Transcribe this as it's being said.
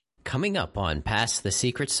coming up on Pass the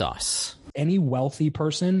Secret Sauce. Any wealthy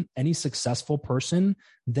person, any successful person,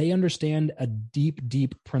 they understand a deep,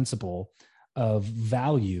 deep principle of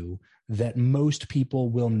value that most people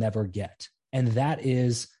will never get. And that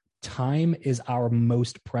is time is our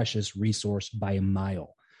most precious resource by a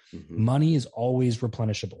mile. Mm-hmm. Money is always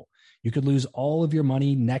replenishable. You could lose all of your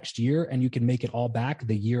money next year and you can make it all back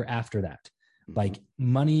the year after that. Mm-hmm. Like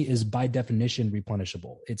money is by definition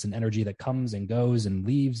replenishable. It's an energy that comes and goes and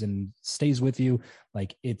leaves and stays with you.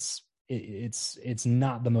 Like it's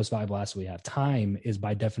not the most valuable asset we have. Time is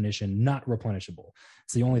by definition not replenishable.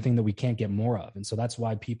 It's the only thing that we can't get more of. And so that's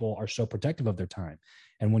why people are so protective of their time.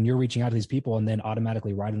 And when you're reaching out to these people and then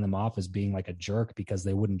automatically writing them off as being like a jerk because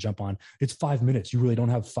they wouldn't jump on, it's 5 minutes. You really don't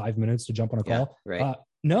have 5 minutes to jump on a call? Right.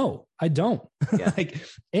 No, I don't. Yeah.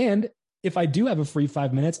 And if I do have a free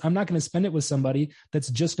 5 minutes, I'm not going to spend it with somebody that's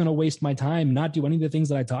just going to waste my time, not do any of the things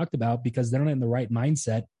that I talked about because they're not in the right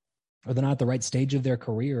mindset, or they're not at the right stage of their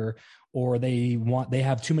career, or they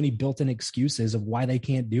have too many built-in excuses of why they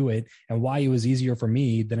can't do it and why it was easier for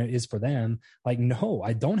me than it is for them. Like, no,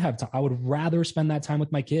 I don't have time. I would rather spend that time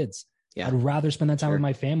with my kids. Yeah. I'd rather spend that time with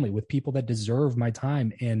my family, with people that deserve my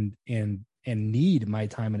time and need my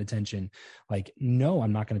time and attention. Like, no,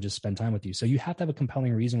 I'm not going to just spend time with you. So you have to have a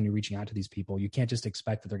compelling reason when you're reaching out to these people. You can't just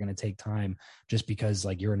expect that they're going to take time just because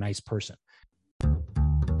like you're a nice person.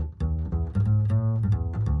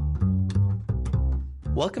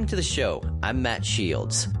 Welcome to the show. I'm Matt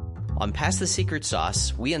Shields. On Pass the Secret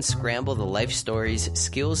Sauce, we unscramble the life stories,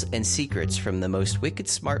 skills, and secrets from the most wicked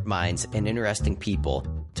smart minds and interesting people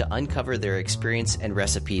to uncover their experience and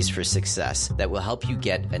recipes for success that will help you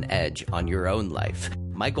get an edge on your own life.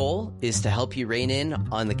 My goal is to help you rein in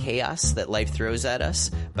on the chaos that life throws at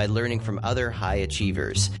us by learning from other high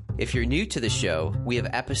achievers. If you're new to the show, we have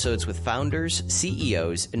episodes with founders,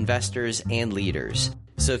 CEOs, investors, and leaders.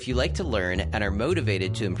 So if you like to learn and are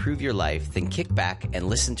motivated to improve your life, then kick back and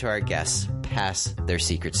listen to our guests pass their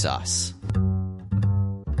secret sauce.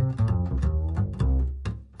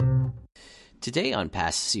 Today on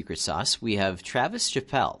Pass the Secret Sauce, we have Travis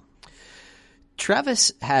Chappell.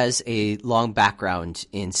 Travis has a long background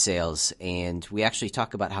in sales, and we actually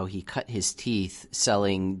talk about how he cut his teeth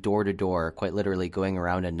selling door to door, quite literally going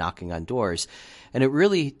around and knocking on doors. And it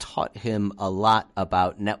really taught him a lot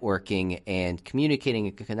about networking and communicating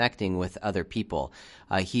and connecting with other people.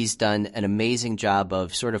 He's done an amazing job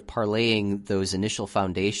of sort of parlaying those initial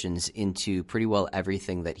foundations into pretty well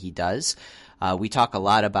everything that he does. We talk a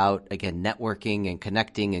lot about, again, networking and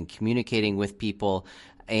connecting and communicating with people,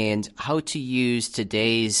 and how to use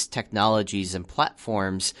today's technologies and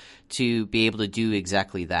platforms to be able to do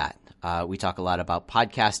exactly that. We talk a lot about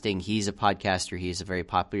podcasting. He's a podcaster. He's a very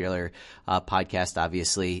popular podcast.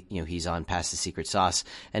 Obviously, he's on Pass the Secret Sauce,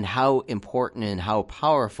 and how important and how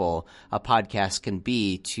powerful a podcast can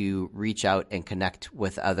be to reach out and connect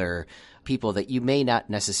with other people that you may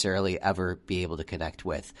not necessarily ever be able to connect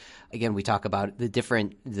with. Again, we talk about the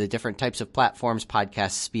different types of platforms,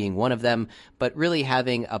 podcasts being one of them, but really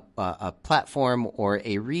having a platform or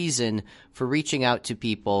a reason for reaching out to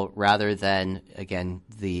people rather than, again,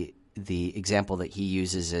 the example that he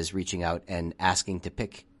uses as reaching out and asking to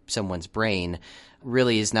pick someone's brain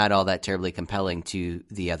really is not all that terribly compelling to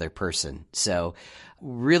the other person. So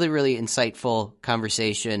really, really insightful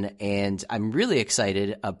conversation, and I'm really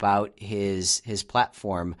excited about his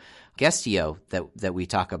platform, Guestio, that we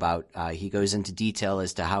talk about. He goes into detail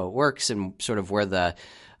as to how it works and sort of where the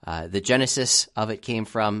genesis of it came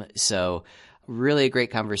from. So really a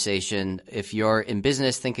great conversation. If you're in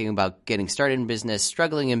business, thinking about getting started in business,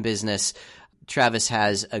 struggling in business, Travis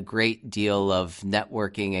has a great deal of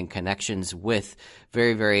networking and connections with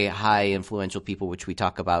very, very high influential people, which we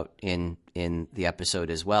talk about in the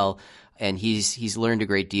episode as well. And he's learned a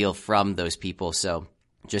great deal from those people. So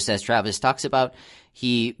just as Travis talks about,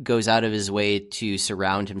 he goes out of his way to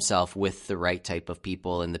surround himself with the right type of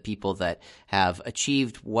people and the people that have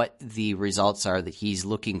achieved what the results are that he's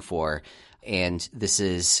looking for. And this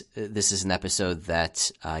is an episode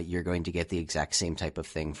that you're going to get the exact same type of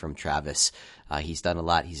thing from Travis. He's done a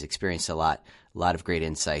lot. He's experienced a lot of great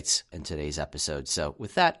insights in today's episode. So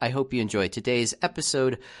with that, I hope you enjoy today's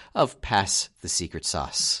episode of Pass the Secret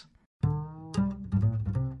Sauce.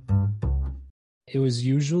 It was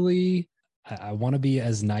usually, I want to be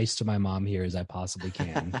as nice to my mom here as I possibly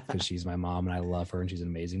can because she's my mom and I love her and she's an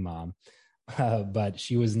amazing mom. But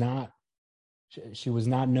she was not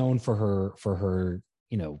known for her,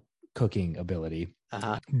 cooking ability,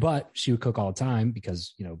 but she would cook all the time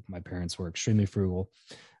because, my parents were extremely frugal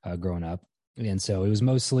growing up. And so it was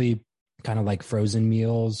mostly kind of like frozen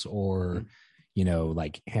meals or,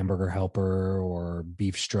 like hamburger helper or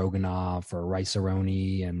beef stroganoff or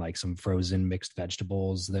rice-a-roni and like some frozen mixed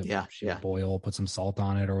vegetables that she would boil, put some salt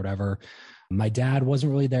on it or whatever. My dad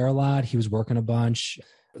wasn't really there a lot. He was working a bunch,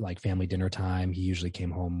 like family dinner time. He usually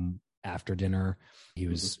came home after dinner. He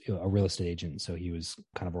was a real estate agent, so he was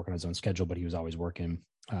kind of working on his own schedule, but he was always working.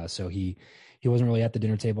 So he wasn't really at the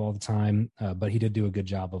dinner table all the time, but he did do a good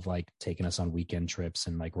job of like taking us on weekend trips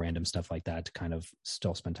and like random stuff like that to kind of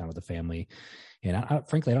still spend time with the family. And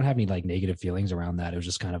frankly, I don't have any like negative feelings around that. It was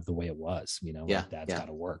just kind of the way it was, like dad's got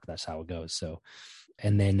to work. That's how it goes. So,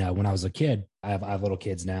 and then when I was a kid, I have little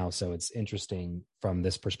kids now. So it's interesting from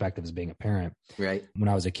this perspective as being a parent. Right. When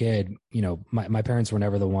I was a kid, my parents were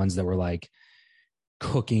never the ones that were like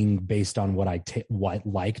cooking based on what I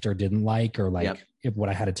liked or didn't like, or like what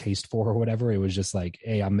I had a taste for or whatever. It was just like,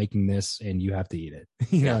 hey, I'm making this and you have to eat it.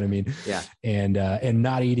 You know what I mean? Yeah. And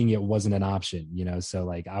not eating it wasn't an option, So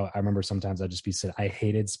like, I remember sometimes I'd just be sitting, I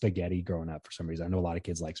hated spaghetti growing up for some reason. I know a lot of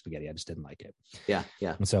kids like spaghetti. I just didn't like it. Yeah.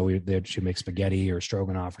 Yeah. And so she'd make spaghetti or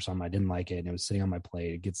stroganoff or something. I didn't like it. And it was sitting on my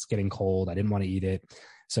plate. It's getting cold. I didn't want to eat it.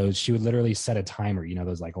 So she would literally set a timer,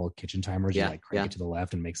 those like old kitchen timers, you like crank it to the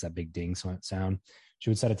left and makes that big ding sound. She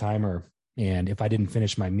would set a timer. And if I didn't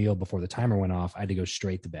finish my meal before the timer went off, I had to go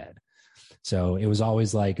straight to bed. So it was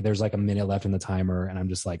always like, there's like a minute left in the timer and I'm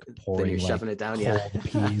just like pouring like shoving it down, cold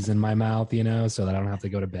peas in my mouth, so that I don't have to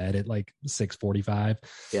go to bed at like 6:45.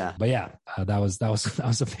 Yeah. But yeah, that was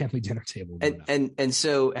a family dinner table. And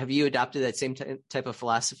so have you adopted that same type of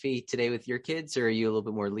philosophy today with your kids, or are you a little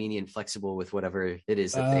bit more lenient, flexible with whatever it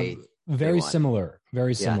is that they very similar.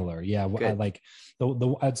 Yeah. Like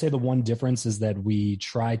I'd say the one difference is that we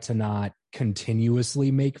try to not continuously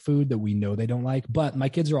make food that we know they don't like, but my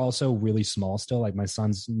kids are also really small still. Like my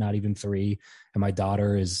son's not even 3 and my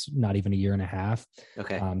daughter is not even 1.5 years.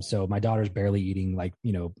 Okay. So my daughter's barely eating like,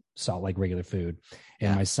 salt, like regular food.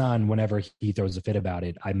 And my son, whenever he throws a fit about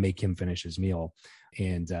it, I make him finish his meal.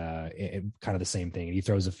 And kind of the same thing. He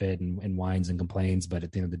throws a fit and whines and complains, but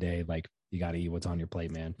at the end of the day, like, you got to eat what's on your plate,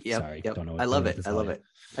 man. Sorry. Don't know. I love it.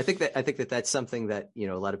 I think that that's something that, a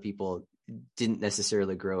lot of people didn't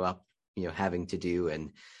necessarily grow up, having to do.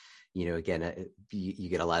 And, again, you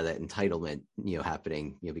get a lot of that entitlement,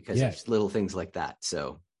 happening, because of little things like that.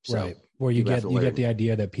 So right. Where you get the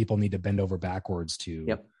idea that people need to bend over backwards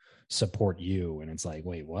to support you. And it's like,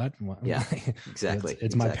 wait, what? Yeah, exactly.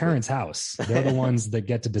 It's my parents' house. They're the ones that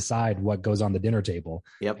get to decide what goes on the dinner table.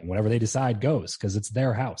 Yep. And whatever they decide goes, because it's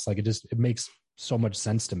their house. Like it makes so much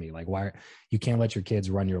sense to me. Like, why you can't let your kids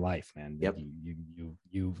run your life, man. Yep.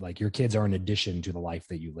 You like, your kids are an addition to the life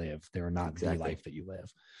that you live. They're not the life that you live.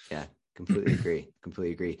 Yeah. Completely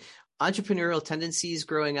agree. Entrepreneurial tendencies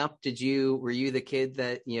growing up. Were you the kid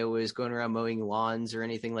that, was going around mowing lawns or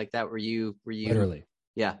anything like that? Were you literally?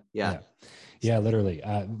 Yeah. Literally.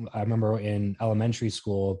 I remember in elementary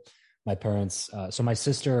school, my parents, so my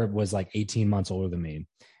sister was like 18 months older than me.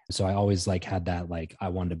 So I always like had that, like, I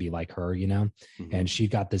wanted to be like her, and she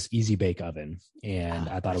got this easy bake oven and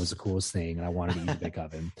I thought it was the coolest thing. And I wanted an easy bake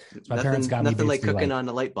oven. So my parents got me nothing like cooking on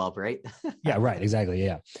a light bulb, right? Yeah, right. Exactly.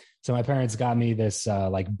 Yeah. So my parents got me this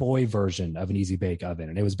like boy version of an easy bake oven.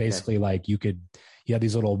 And it was basically like you have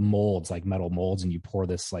these little molds, like metal molds, and you pour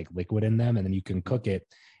this like liquid in them and then you can cook it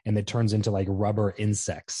and it turns into like rubber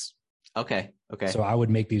insects. Okay. So I would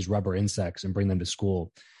make these rubber insects and bring them to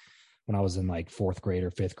school when I was in like 4th grade or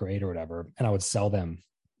 5th grade or whatever. And I would sell them,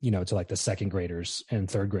 to like the 2nd graders and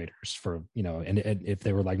 3rd graders for, and if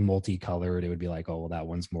they were like multicolored, it would be like, oh, well, that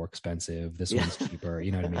one's more expensive. This one's cheaper.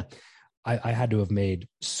 You know what I mean? I had to have made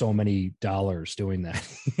so many dollars doing that.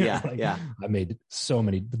 I made so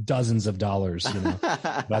many dozens of dollars, but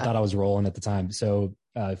I thought I was rolling at the time. So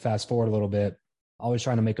fast forward a little bit, always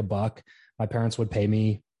trying to make a buck. My parents would pay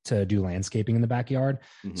me to do landscaping in the backyard.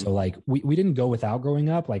 Mm-hmm. So like we didn't go without growing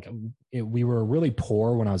up. Like we were really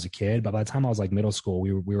poor when I was a kid, but by the time I was like middle school,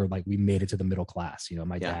 we were like, we made it to the middle class.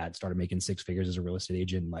 My dad started making 6 figures as a real estate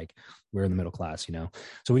agent. And like we're in the middle class,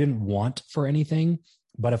 so we didn't want for anything.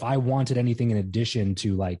 But if I wanted anything in addition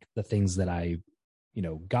to like the things that I,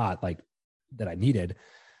 got like that I needed,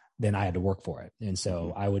 then I had to work for it. And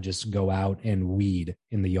so I would just go out and weed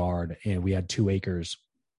in the yard, and we had 2 acres.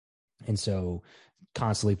 And so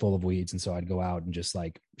constantly full of weeds. And so I'd go out and just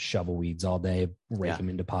like shovel weeds all day, rake them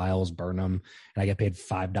into piles, burn them. And I get paid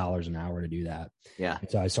 $5 an hour to do that. Yeah. And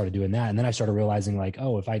so I started doing that. And then I started realizing like,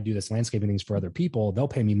 oh, if I do this landscaping things for other people, they'll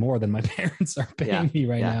pay me more than my parents are paying me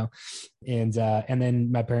right now. And then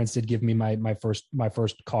my parents did give me my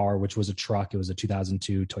first car, which was a truck. It was a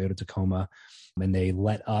 2002 Toyota Tacoma. And they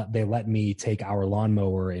let me take our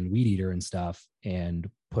lawnmower and weed eater and stuff and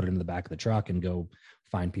put it in the back of the truck and go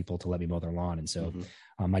find people to let me mow their lawn. And so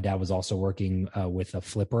Mm-hmm. my dad was also working with a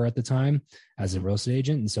flipper at the time as a real estate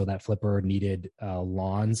agent. And so that flipper needed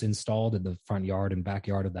lawns installed in the front yard and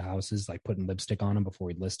backyard of the houses, like putting lipstick on them before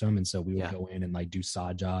we'd list them. And so we would go in and like do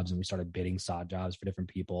sod jobs, and we started bidding sod jobs for different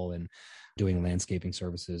people and doing landscaping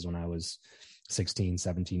services when I was 16,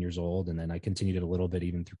 17 years old. And then I continued it a little bit,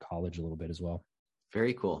 even through college a little bit as well.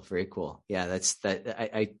 Very cool. Very cool. Yeah.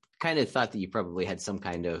 I kind of thought that you probably had some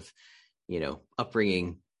kind of,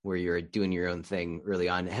 upbringing where you're doing your own thing early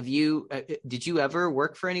on. Did you ever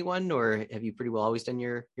work for anyone, or have you pretty well always done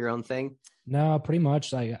your own thing? No, pretty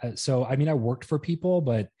much. I worked for people,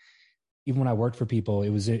 but even when I worked for people, it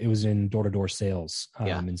was in door-to-door sales.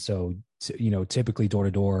 And so, typically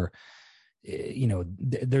door-to-door,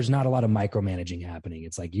 there's not a lot of micromanaging happening.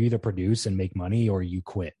 It's like you either produce and make money or you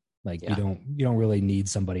quit. Like you don't really need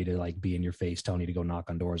somebody to like be in your face telling you to go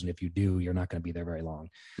knock on doors. And if you do, you're not going to be there very long.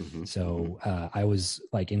 Mm-hmm. So I was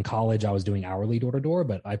like in college, I was doing hourly door to door,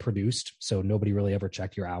 but I produced. So nobody really ever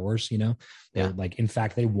checked your hours, Like, in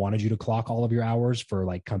fact, they wanted you to clock all of your hours for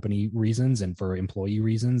like company reasons and for employee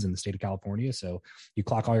reasons in the state of California. So you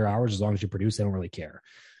clock all your hours as long as you produce, they don't really care.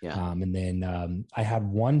 Yeah. And then I had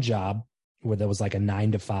one job where there was like a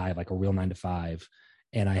 9 to 5, like a real 9 to 5.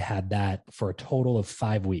 And I had that for a total of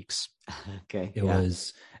 5 weeks. Okay. It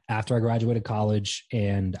was after I graduated college,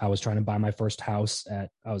 and I was trying to buy my first house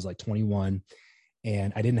I was like 21,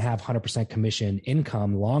 and I didn't have 100% commission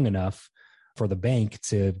income long enough for the bank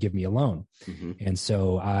to give me a loan. Mm-hmm. And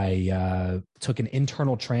so I took an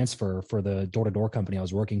internal transfer for the door-to-door company I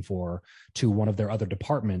was working for to one of their other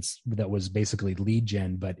departments that was basically lead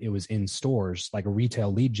gen, but it was in stores, like a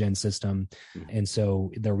retail lead gen system. Mm-hmm. And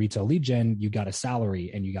so the retail lead gen, you got a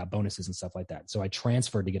salary and you got bonuses and stuff like that. So I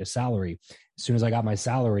transferred to get a salary. As soon as I got my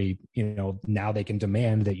salary, now they can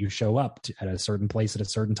demand that you show up at a certain place at a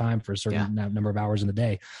certain time for a certain number of hours in the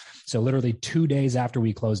day. So literally 2 days after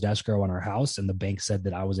we closed escrow on our house and the bank said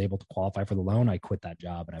that I was able to qualify for the loan, I quit that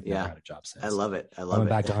job, and I've never had a job since. I love it. I went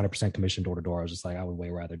back to 100% commission door to door. I was just like, I would way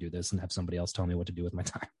rather do this and have somebody else tell me what to do with my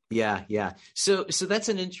time. Yeah. Yeah. So that's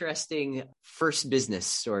an interesting first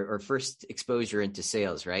business or first exposure into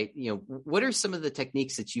sales, right? What are some of the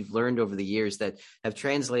techniques that you've learned over the years that have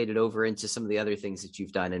translated over into some of the other things that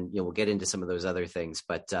you've done? And, we'll get into some of those other things,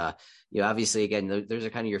 but, obviously again, those are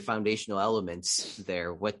kind of your foundational elements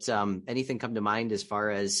there. What, anything come to mind as far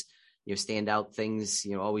as, standout things,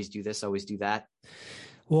 always do this, always do that?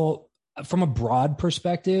 Well, from a broad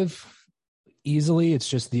perspective, easily, it's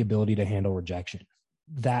just the ability to handle rejection.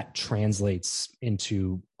 That translates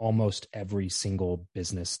into almost every single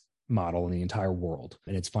business model in the entire world.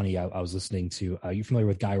 And it's funny, I was listening to, are you familiar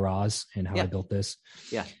with Guy Raz and How I Built This?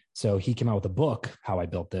 Yeah. So he came out with a book, How I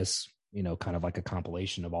Built This, kind of like a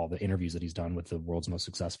compilation of all the interviews that he's done with the world's most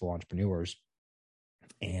successful entrepreneurs.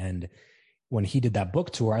 And when he did that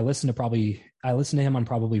book tour, I listened to him on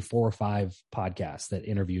probably 4 or 5 podcasts that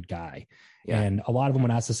interviewed Guy. Yeah. And a lot of them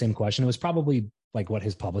would ask the same question. It was probably like what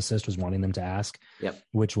his publicist was wanting them to ask,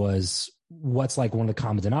 which was, what's like one of the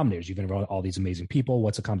common denominators? You've interviewed all these amazing people.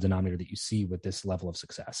 What's a common denominator that you see with this level of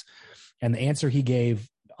success? And the answer he gave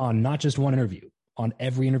on not just one interview, on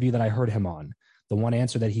every interview that I heard him on, the one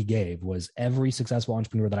answer that he gave was, every successful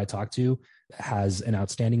entrepreneur that I talked to has an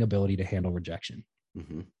outstanding ability to handle rejection.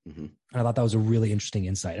 Mm-hmm, mm-hmm. And I thought that was a really interesting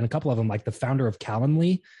insight. And a couple of them, like the founder of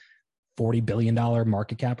Calendly, $40 billion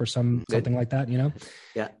market cap or something like that,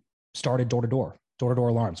 started door-to-door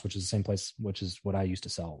alarms, which is the same place, which is what I used to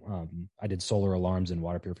sell. I did solar alarms and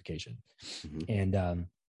water purification. Mm-hmm. And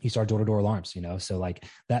he started door-to-door alarms, so like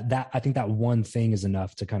that, I think that one thing is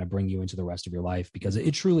enough to kind of bring you into the rest of your life, because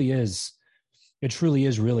it truly is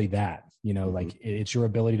really that, mm-hmm. like it's your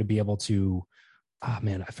ability to be able to, I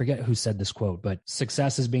forget who said this quote, but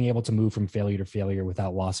success is being able to move from failure to failure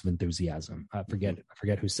without loss of enthusiasm. I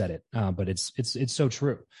forget who said it, but it's so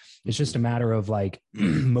true. It's just a matter of like,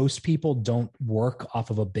 most people don't work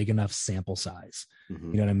off of a big enough sample size.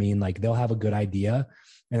 Mm-hmm. You know what I mean? Like they'll have a good idea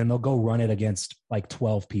and then they'll go run it against like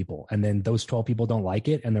 12 people. And then those 12 people don't like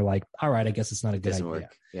it. And they're like, all right, I guess it's not a good idea.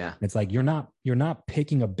 Work. Yeah. It's like, you're not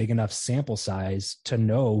picking a big enough sample size to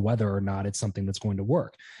know whether or not it's something that's going to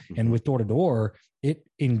work. Mm-hmm. And with door to door, it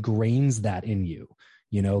ingrains that in you,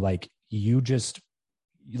 like you just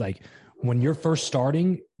like, when you're first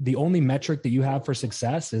starting, the only metric that you have for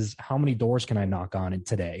success is how many doors can I knock on it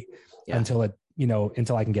today until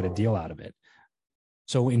I can get a deal out of it.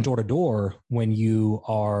 So in door to door, when you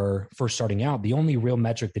are first starting out, the only real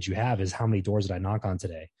metric that you have is how many doors did I knock on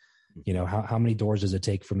today? How many doors does it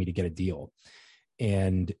take for me to get a deal?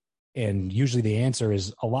 And usually the answer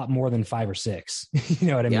is a lot more than 5 or 6. You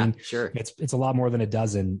know what I mean? Sure. It's a lot more than a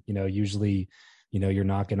dozen. Usually you're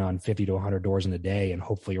knocking on 50 to 100 doors in a day, and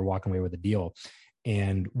hopefully you're walking away with a deal.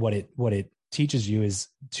 And what it teaches you is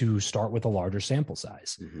to start with a larger sample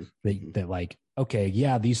size. That like, okay,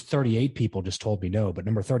 yeah, these 38 people just told me no, but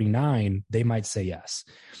number 39, they might say yes.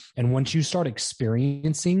 And once you start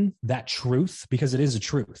experiencing that truth, because it is a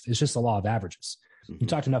truth, it's just the law of averages. You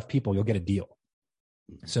talk to enough people, you'll get a deal.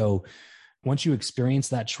 So once you experience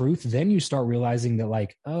that truth, then you start realizing that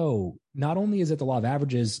like, oh, not only is it the law of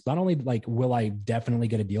averages, not only like, will I definitely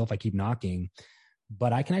get a deal if I keep knocking,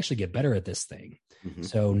 but I can actually get better at this thing.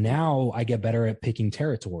 So now I get better at picking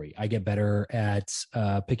territory. I get better at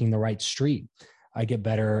picking the right street. I get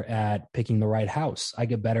better at picking the right house. I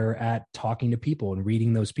get better at talking to people and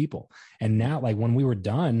reading those people. And now, like when we were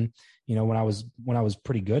done, when I was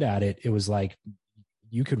pretty good at it, it was like,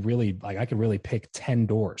 I could really pick 10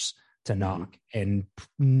 doors to knock and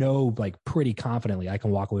know like pretty confidently I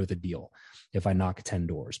can walk away with a deal if I knock 10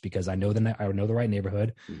 doors, because I know the right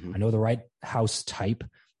neighborhood. I know the right house type.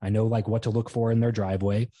 I know like what to look for in their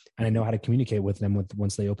driveway, and I know how to communicate with them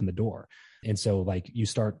once they open the door. And so like you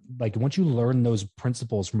start, like once you learn those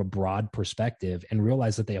principles from a broad perspective and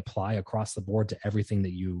realize that they apply across the board to everything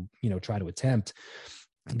that you try to attempt,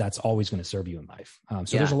 that's always going to serve you in life.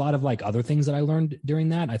 There's a lot of like other things that I learned during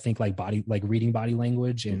that. I think like reading body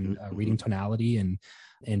language and reading tonality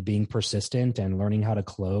and being persistent and learning how to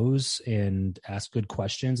close and ask good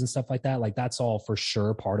questions and stuff like that. Like that's all for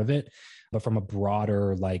sure part of it. But from a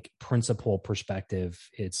broader like principle perspective,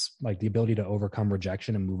 it's like the ability to overcome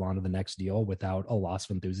rejection and move on to the next deal without a loss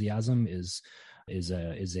of enthusiasm is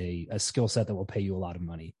a skill set that will pay you a lot of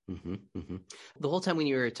money. The whole time when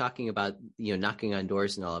you were talking about, knocking on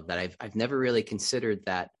doors and all of that, I've never really considered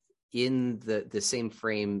that in the same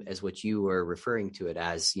frame as what you were referring to it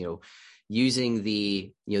as, using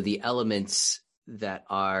the elements that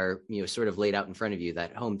are, sort of laid out in front of you,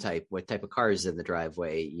 that home type, what type of car is in the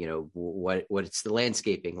driveway, what's the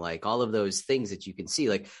landscaping like, all of those things that you can see.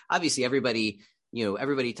 Like obviously everybody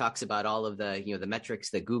talks about all of the, the metrics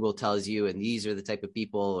that Google tells you, and these are the type of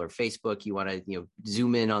people, or Facebook, you want to,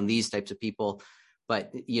 zoom in on these types of people.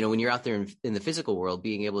 But, when you're out there in the physical world,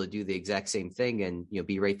 being able to do the exact same thing and,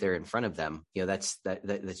 be right there in front of them, that's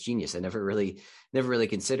genius. I never really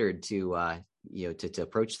considered to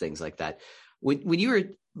approach things like that. When you were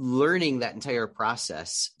learning that entire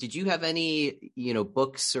process, did you have any,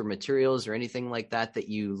 books or materials or anything like that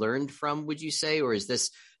you learned from, would you say? Or is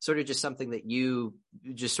this sort of just something that you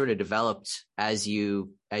just sort of developed as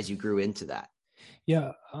you grew into that?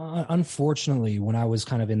 Yeah. Unfortunately, when I was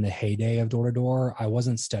kind of in the heyday of door to door, I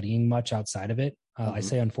wasn't studying much outside of it. I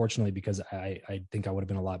say unfortunately because I think I would have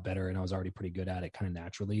been a lot better, and I was already pretty good at it kind of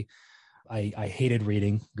naturally. I hated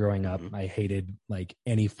reading growing up. I hated like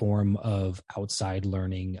any form of outside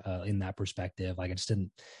learning in that perspective. Like I just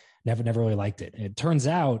never really liked it. And it turns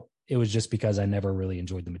out it was just because I never really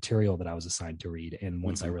enjoyed the material that I was assigned to read. And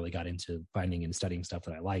once I really got into finding and studying stuff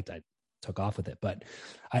that I liked, I took off with it. But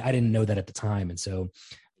I didn't know that at the time. And so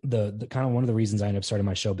the kind of one of the reasons I ended up starting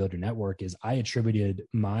my show, Build Your Network, is I attributed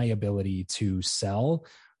my ability to sell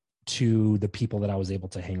to the people that I was able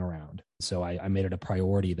to hang around. So I made it a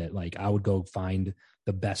priority that like I would go find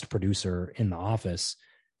the best producer in the office,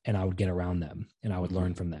 and I would get around them, and I would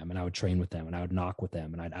learn from them, and I would train with them, and I would knock with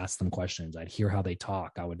them, and I'd ask them questions. I'd hear how they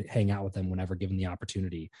talk. I would hang out with them whenever given the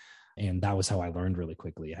opportunity. And that was how I learned really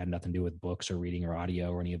quickly. It had nothing to do with books or reading or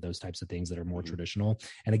audio or any of those types of things that are more traditional.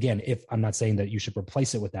 And again, if I'm not saying that you should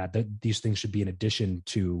replace it with that these things should be in addition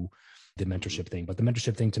to the mentorship thing. But the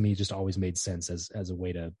mentorship thing to me just always made sense as a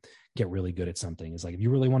way to get really good at something. Is like, if you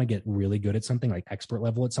really want to get really good at something, like expert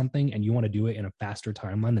level at something, and you want to do it in a faster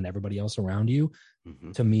timeline than everybody else around you,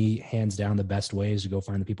 to me, hands down, the best way is to go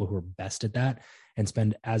find the people who are best at that and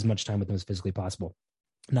spend as much time with them as physically possible.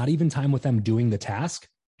 Not even time with them doing the task,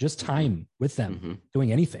 just time with them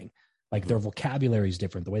doing anything. Like their vocabulary is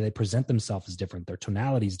different. The way they present themselves is different. Their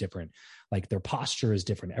tonality is different. Like their posture is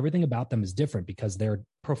different. Everything about them is different because they're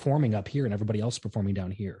performing up here and everybody else is performing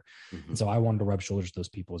down here. And so I wanted to rub shoulders with those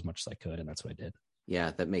people as much as I could. And that's what I did.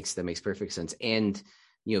 Yeah, that makes perfect sense. And,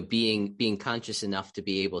 being conscious enough to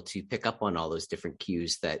be able to pick up on all those different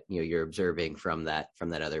cues that, you're observing from that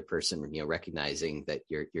other person, recognizing that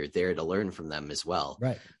you're there to learn from them as well.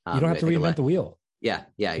 Right. You don't have to reinvent the wheel. Yeah,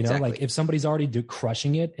 exactly. Like if somebody's already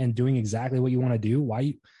crushing it and doing exactly what you want to do,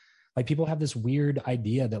 like people have this weird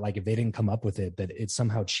idea that like if they didn't come up with it, that it's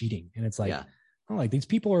somehow cheating. And it's like, like these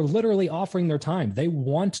people are literally offering their time. They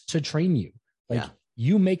want to train you. Like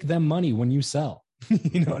you make them money when you sell.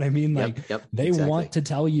 You know what I mean? Like they want to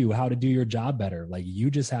tell you how to do your job better. Like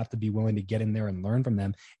you just have to be willing to get in there and learn from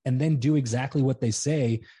them and then do exactly what they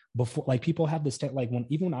say before, like people have this, like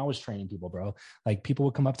even when I was training people, bro, like people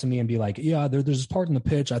would come up to me and be like, yeah, there's this part in the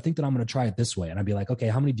pitch. I think that I'm going to try it this way. And I'd be like, okay,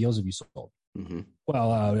 how many deals have you sold? Mm-hmm.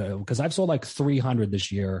 Well, because I've sold like 300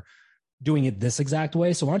 this year doing it this exact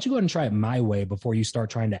way. So why don't you go ahead and try it my way before you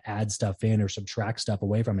start trying to add stuff in or subtract stuff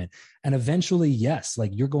away from it? And eventually, yes,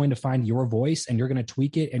 like you're going to find your voice and you're going to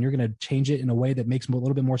tweak it and you're going to change it in a way that makes a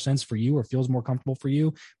little bit more sense for you or feels more comfortable for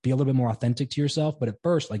you, be a little bit more authentic to yourself. But at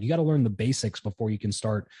first, like you got to learn the basics before you can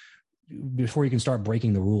start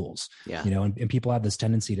breaking the rules. Yeah. You know, and people have this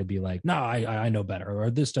tendency to be like, no, I know better,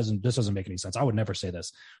 or this doesn't make any sense. I would never say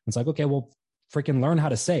this. It's like, okay, well, freaking learn how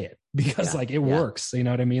to say it because like it works. You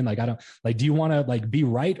know what I mean? Like, I don't like, do you want to like be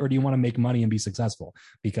right or do you want to make money and be successful?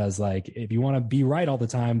 Because like, if you want to be right all the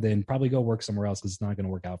time, then probably go work somewhere else because it's not going to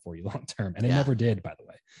work out for you long term. And it never did, by the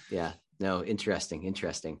way. Yeah. No,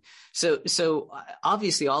 interesting. So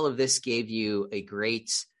obviously all of this gave you a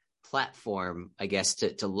great platform, I guess,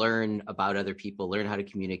 to learn about other people, learn how to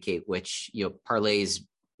communicate, which, parlays,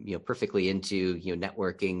 perfectly into,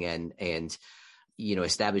 networking and,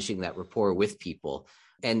 establishing that rapport with people.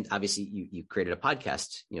 And obviously you created a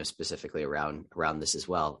podcast, specifically around this as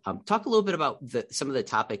well. Talk a little bit about some of the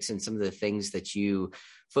topics and some of the things that you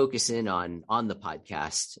focus in on the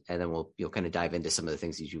podcast. And then we'll kind of dive into some of the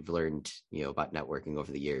things that you've learned, about networking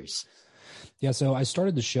over the years. Yeah. So I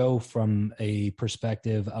started the show from a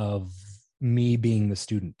perspective of me being the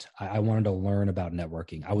student. I wanted to learn about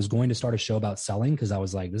networking. I was going to start a show about selling because I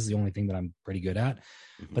was like, this is the only thing that I'm pretty good at.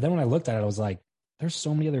 Mm-hmm. But then when I looked at it, I was like, there's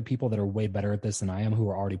so many other people that are way better at this than I am who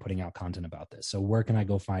are already putting out content about this. So where can I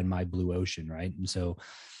go find my blue ocean, right? And so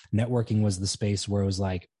networking was the space where it was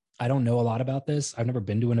like, I don't know a lot about this. I've never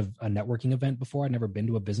been to a networking event before. I've never been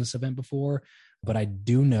to a business event before, but I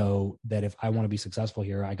do know that if I want to be successful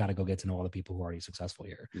here, I got to go get to know all the people who are already successful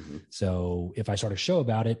here. Mm-hmm. So if I start a show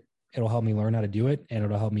about it, it'll help me learn how to do it and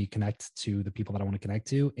it'll help me connect to the people that I want to connect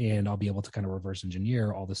to. And I'll be able to kind of reverse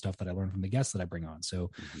engineer all the stuff that I learned from the guests that I bring on. So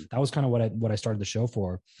that was kind of what I started the show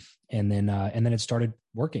for. And then it started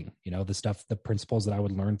working, the principles that I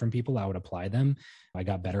would learn from people, I would apply them. I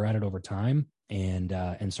got better at it over time and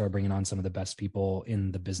started bringing on some of the best people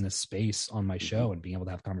in the business space on my show and being able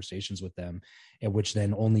to have conversations with them, and which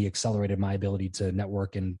then only accelerated my ability to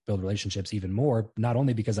network and build relationships even more, not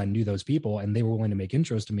only because I knew those people and they were willing to make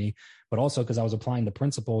intros to me, but also because I was applying the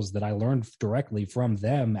principles that I learned directly from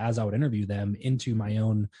them as I would interview them into my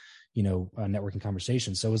own, networking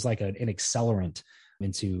conversations. So it was like an accelerant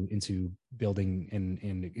into building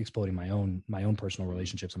and exploding my own personal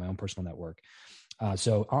relationships and my own personal network.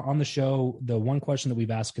 So on the show, the one question that we've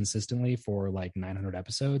asked consistently for like 900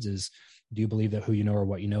 episodes is, do you believe that who you know or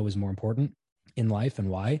what you know is more important in life and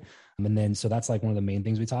why? And then, so that's like one of the main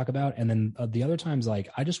things we talk about. And then the other times, like,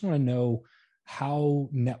 I just want to know how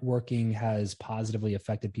networking has positively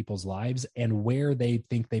affected people's lives and where they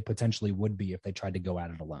think they potentially would be if they tried to go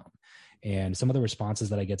at it alone. And some of the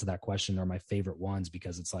responses that I get to that question are my favorite ones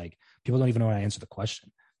because it's like, people don't even know how to answer the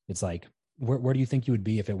question. It's like, where do you think you would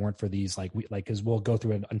be if it weren't for these, because we'll go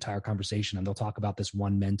through an entire conversation and they'll talk about this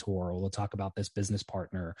one mentor or they'll talk about this business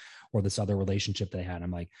partner or this other relationship they had.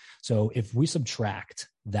 I'm like, so if we subtract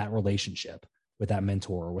that relationship with that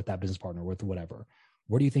mentor or with that business partner, with whatever,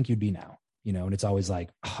 where do you think you'd be now? And it's always like,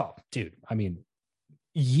 oh, dude, I mean,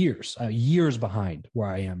 years behind where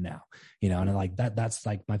I am now, and like that's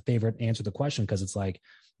like my favorite answer to the question. Cause it's like,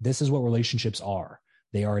 this is what relationships are.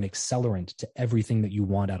 They are an accelerant to everything that you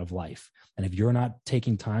want out of life. And if you're not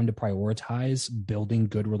taking time to prioritize building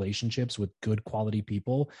good relationships with good quality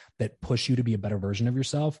people that push you to be a better version of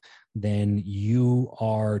yourself, then you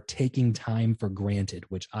are taking time for granted,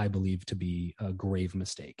 which I believe to be a grave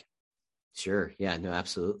mistake. Sure. Yeah, no,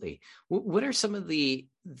 absolutely. What are some of the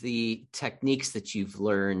techniques that you've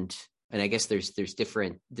learned? And I guess there's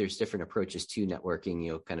different approaches to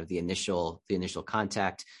networking, kind of the initial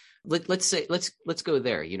contact. Let's go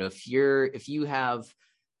there. If you have,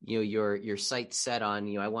 your sight set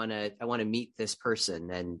on, I want to meet this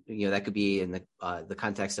person, and, that could be in the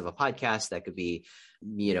context of a podcast. That could be,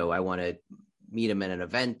 I want to meet him at an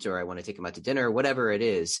event, or I want to take him out to dinner, whatever it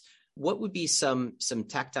is. What would be some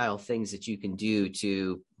tactile things that you can do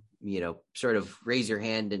to, sort of raise your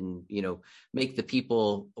hand and, make the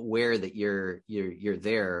people aware that you're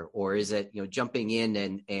there? Or is it, jumping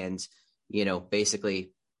in and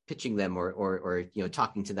basically pitching them or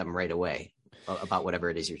talking to them right away about whatever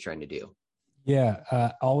it is you're trying to do?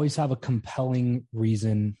 Yeah. Always have a compelling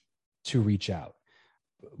reason to reach out,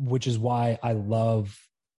 which is why I love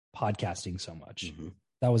podcasting so much. Mm-hmm.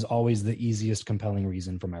 That was always the easiest compelling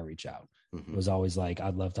reason for my reach out. Mm-hmm. It was always like,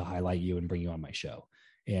 I'd love to highlight you and bring you on my show.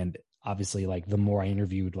 And obviously, like the more I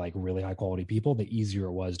interviewed like really high quality people, the easier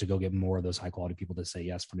it was to go get more of those high quality people to say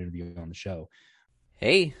yes for an interview on the show.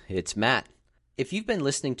 Hey, it's Matt. If you've been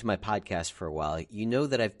listening to my podcast for a while, you know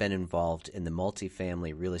that I've been involved in the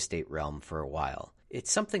multifamily real estate realm for a while.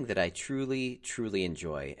 It's something that I truly, truly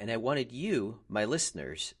enjoy, and I wanted you, my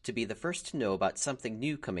listeners, to be the first to know about something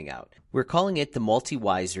new coming out. We're calling it the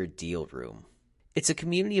Multi-Wiser Deal Room. It's a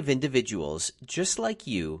community of individuals just like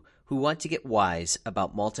you who want to get wise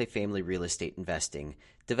about multifamily real estate investing,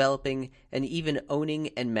 developing, and even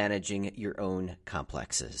owning and managing your own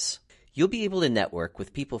complexes. You'll be able to network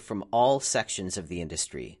with people from all sections of the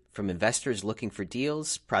industry, from investors looking for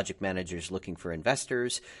deals, project managers looking for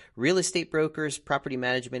investors, real estate brokers, property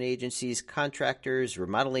management agencies, contractors,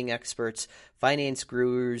 remodeling experts, finance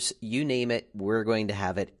gurus, you name it, we're going to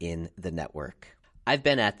have it in the network. I've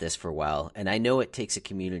been at this for a while, and I know it takes a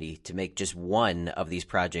community to make just one of these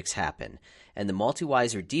projects happen. And the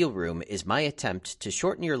Multi-Wiser Deal Room is my attempt to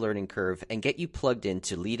shorten your learning curve and get you plugged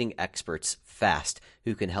into leading experts fast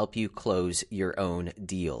who can help you close your own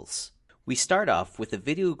deals. We start off with a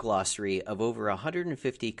video glossary of over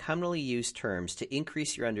 150 commonly used terms to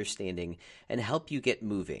increase your understanding and help you get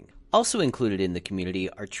moving. Also included in the community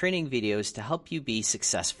are training videos to help you be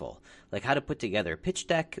successful, like how to put together a pitch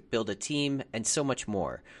deck, build a team, and so much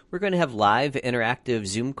more. We're going to have live interactive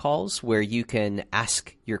Zoom calls where you can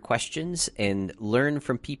ask your questions and learn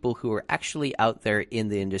from people who are actually out there in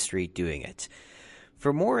the industry doing it.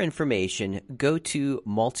 For more information, go to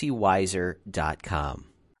multiwiser.com.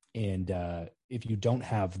 And if you don't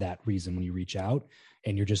have that reason when you reach out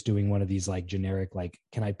and you're just doing one of these like generic, like,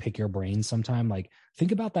 can I pick your brain sometime? Like,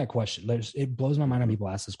 think about that question. It blows my mind when people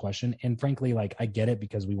ask this question. And frankly, like, I get it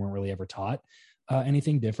because we weren't really ever taught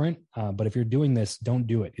anything different. But if you're doing this, don't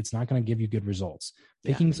do it. It's not going to give you good results.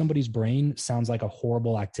 Picking somebody's brain sounds like a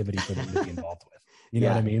horrible activity for them to be involved with. You know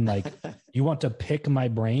what I mean? Like, you want to pick my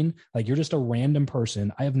brain? Like, you're just a random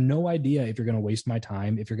person. I have no idea if you're going to waste my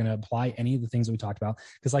time, if you're going to apply any of the things that we talked about.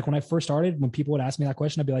 Because like when I first started, when people would ask me that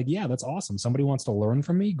question, I'd be like, yeah, that's awesome. Somebody wants to learn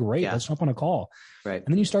from me. Great. Let's jump on a call. Right.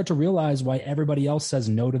 And then you start to realize why everybody else says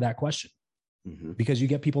no to that question. Because you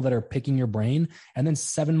get people that are picking your brain, and then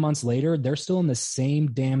 7 months later, they're still in the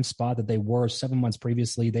same damn spot that they were 7 months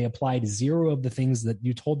previously. They applied 0 of the things that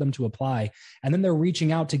you told them to apply, and then they're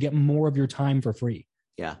reaching out to get more of your time for free.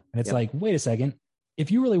 Yeah. And it's like, wait a second.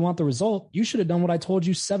 If you really want the result, you should have done what I told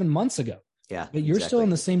you 7 months ago. Yeah. But you're still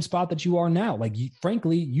in the same spot that you are now. Like,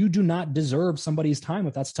 frankly, you do not deserve somebody's time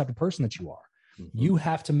if that's the type of person that you are. You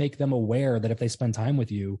have to make them aware that if they spend time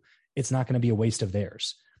with you, it's not going to be a waste of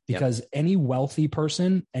theirs. Because any wealthy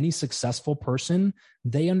person, any successful person,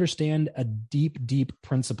 they understand a deep, deep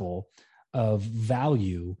principle of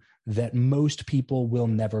value that most people will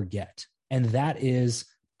never get. And that is,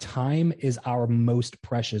 time is our most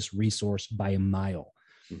precious resource by a mile.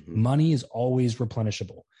 Money is always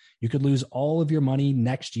replenishable. You could lose all of your money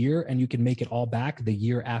next year and you can make it all back the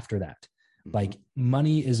year after that. Like,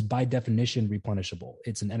 money is by definition replenishable.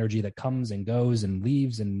 It's an energy that comes and goes and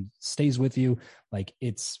leaves and stays with you. Like,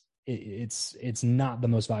 it's not the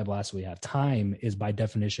most valuable asset we have. Time is by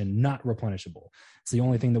definition not replenishable. It's the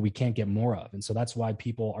only thing that we can't get more of. And so that's why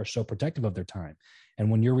people are so protective of their time. And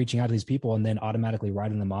when you're reaching out to these people and then automatically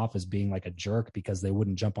writing them off as being like a jerk because they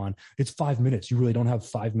wouldn't jump on, it's 5 minutes. You really don't have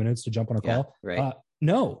 5 minutes to jump on a call? Right.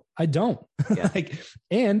 No, I don't.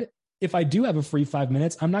 And if I do have a free 5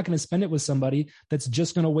 minutes, I'm not going to spend it with somebody that's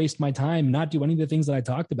just going to waste my time, not do any of the things that I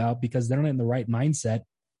talked about because they're not in the right mindset,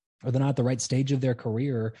 or they're not at the right stage of their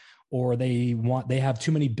career, or they have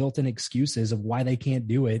too many built-in excuses of why they can't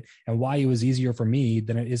do it and why it was easier for me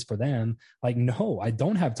than it is for them. Like, no, I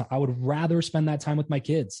don't have time. I would rather spend that time with my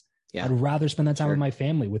kids. I'd rather spend that time with my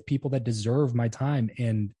family, with people that deserve my time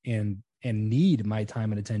and need my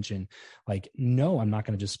time and attention. Like, no, I'm not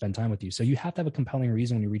going to just spend time with you. So you have to have a compelling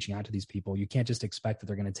reason when you're reaching out to these people. You can't just expect that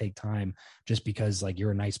they're going to take time just because like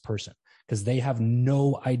you're a nice person, because they have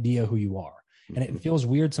no idea who you are. And it feels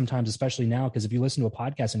weird sometimes, especially now, because if you listen to a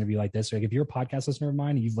podcast interview like this, or like if you're a podcast listener of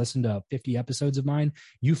mine and you've listened to 50 episodes of mine,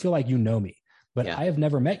 you feel like you know me, but I have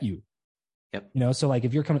never met you. You know, so like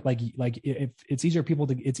if you're coming, like if it's easier for people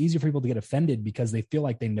to get offended because they feel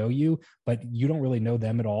like they know you, but you don't really know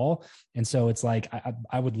them at all. And so it's like,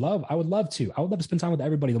 I would love to spend time with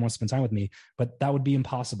everybody that wants to spend time with me, but that would be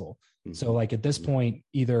impossible. So like at this point,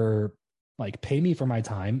 either like pay me for my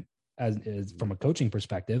time as from a coaching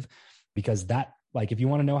perspective, because that, like, if you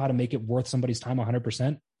want to know how to make it worth somebody's time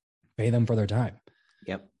 100%, pay them for their time.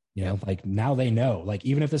 You know, like now they know, like,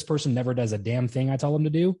 even if this person never does a damn thing I tell them to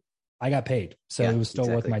do, I got paid. So it was still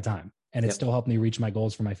worth my time. and it still helped me reach my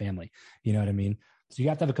goals for my family. You know what I mean? So you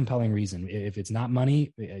have to have a compelling reason. If it's not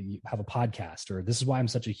money, you have a podcast, or this is why I'm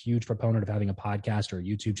such a huge proponent of having a podcast or a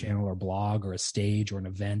YouTube channel or blog or a stage or an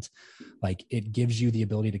event. Like, it gives you the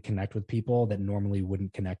ability to connect with people that normally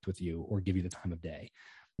wouldn't connect with you or give you the time of day.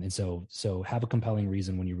 And so have a compelling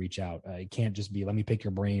reason when you reach out. It can't just be, let me pick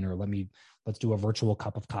your brain, or let's do a virtual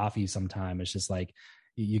cup of coffee sometime. It's just like,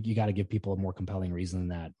 you got to give people a more compelling reason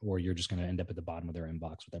than that, or you're just going to end up at the bottom of their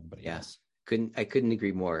inbox with everybody else. I couldn't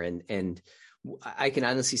agree more. And I can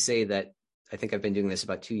honestly say that I think I've been doing this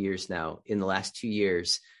about 2 years now. In the last 2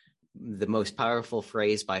 years, the most powerful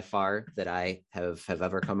phrase by far that I have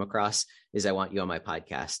ever come across is, I want you on my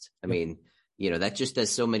podcast. I mean, that just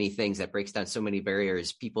does so many things, that breaks down so many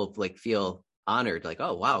barriers. People like feel honored, like,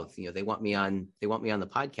 oh, wow, they want me on the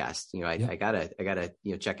podcast. I gotta,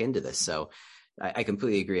 check into this. So I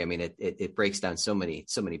completely agree. I mean, it breaks down so many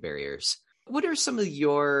barriers. What are some of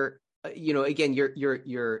your, again,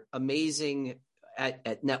 you're amazing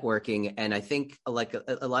at networking. And I think like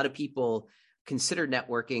a lot of people consider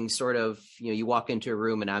networking sort of, you walk into a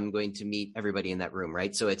room and I'm going to meet everybody in that room,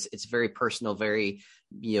 right? So it's very personal, very,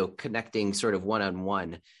 connecting sort of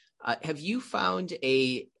one-on-one. Have you found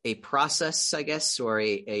a process, I guess, or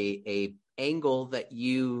a angle that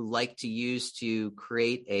you like to use to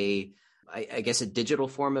create I guess a digital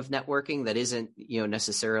form of networking that isn't,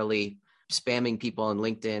 necessarily spamming people on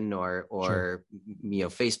LinkedIn or Sure.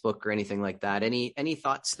 Facebook or anything like that? Any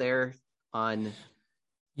thoughts there on?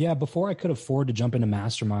 Yeah, before I could afford to jump into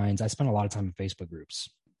masterminds, I spent a lot of time in Facebook groups,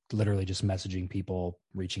 literally just messaging people,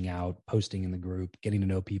 reaching out, posting in the group, getting to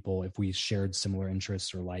know people. If we shared similar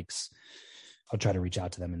interests or likes, I'll try to reach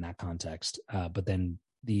out to them in that context. But then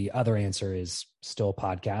the other answer is still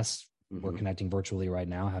podcasts. Mm-hmm. We're connecting virtually right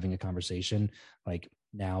now, having a conversation. Like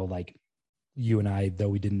you and I, though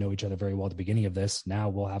we didn't know each other very well at the beginning of this, now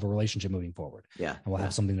we'll have a relationship moving forward. Yeah. And we'll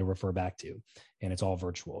have something to refer back to, and it's all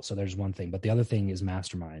virtual. So there's one thing, but the other thing is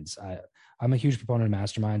masterminds. I'm a huge proponent of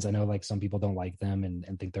masterminds. I know like some people don't like them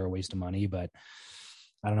and think they're a waste of money, but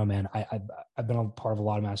I don't know, man. I've been a part of a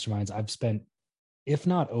lot of masterminds. I've spent, if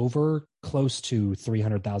not over, close to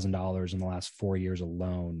 $300,000 in the last 4 years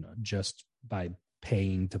alone, just by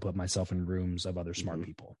paying to put myself in rooms of other smart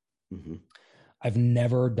people. Mm-hmm. I've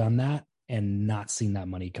never done that and not seen that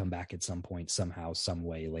money come back at some point, somehow, some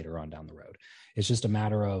way later on down the road. It's just a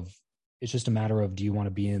matter of, do you want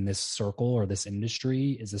to be in this circle or this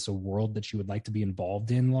industry? Is this a world that you would like to be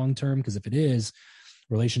involved in long-term? Because if it is,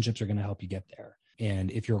 relationships are going to help you get there.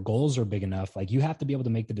 And if your goals are big enough, like, you have to be able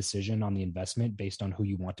to make the decision on the investment based on who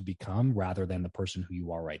you want to become rather than the person who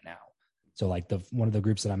you are right now. So like one of the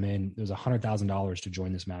groups that I'm in, there was $100,000 to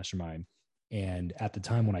join this mastermind. And at the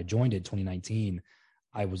time when I joined it, 2019,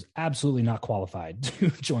 I was absolutely not qualified to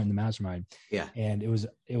join the mastermind. Yeah. And it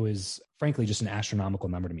was frankly just an astronomical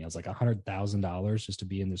number to me. I was like, $100,000 just to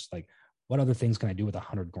be in this, like, what other things can I do with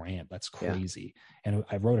 $100,000? That's crazy. Yeah. And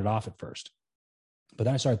I wrote it off at first, but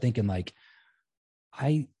then I started thinking, like,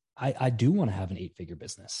 I do want to have an 8-figure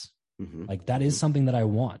business. Mm-hmm. Like, that is something that I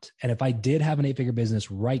want. And if I did have an 8-figure business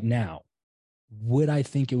right now, would I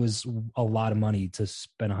think it was a lot of money to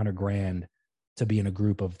spend $100,000 to be in a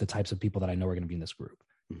group of the types of people that I know are going to be in this group?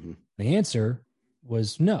 Mm-hmm. The answer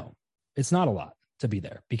was no, it's not a lot to be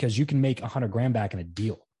there, because you can make $100,000 back in a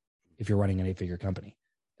deal. If you're running an 8-figure company,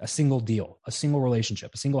 a single deal, a single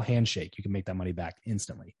relationship, a single handshake, you can make that money back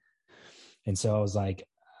instantly. And so I was like,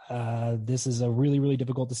 this is a really, really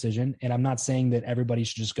difficult decision. And I'm not saying that everybody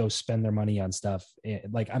should just go spend their money on stuff.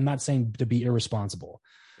 Like, I'm not saying to be irresponsible.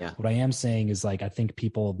 Yeah. What I am saying is, like, I think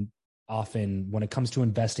people often, when it comes to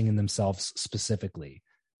investing in themselves specifically,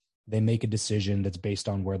 they make a decision that's based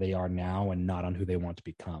on where they are now and not on who they want to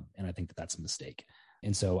become. And I think that that's a mistake.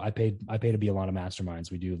 And so I pay to be a lot of masterminds.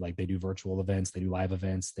 They do virtual events, they do live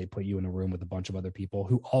events. They put you in a room with a bunch of other people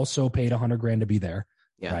who also paid $100,000 to be there.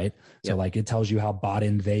 Yeah. Right. So like, it tells you how bought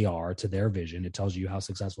in they are to their vision. It tells you how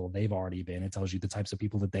successful they've already been. It tells you the types of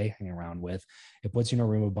people that they hang around with. It puts you in a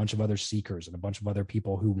room with a bunch of other seekers and a bunch of other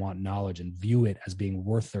people who want knowledge and view it as being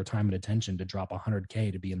worth their time and attention to drop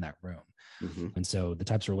 $100,000 to be in that room. Mm-hmm. And so the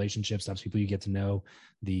types of relationships, types of people you get to know,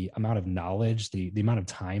 the amount of knowledge, the amount of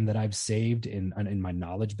time that I've saved in my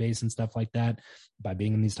knowledge base and stuff like that by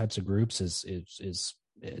being in these types of groups is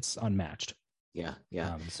it's unmatched. Yeah.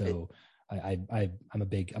 Yeah. I'm a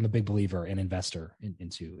big believer and investor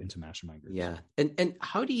into mastermind groups. Yeah. And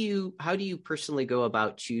how do you personally go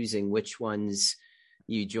about choosing which ones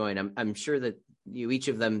you join? I'm sure that each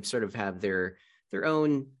of them sort of have their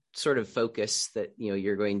own sort of focus that,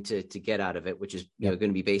 you're going to get out of it, which is, going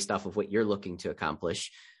to be based off of what you're looking to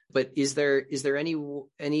accomplish. But is there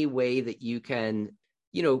any way that you can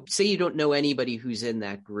say you don't know anybody who's in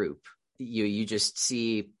that group, you just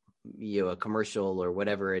see, a commercial or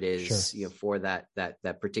whatever it is, Sure. for that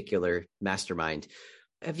particular mastermind.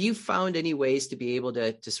 Have you found any ways to be able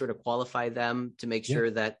to sort of qualify them to make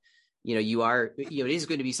sure that, you are, it is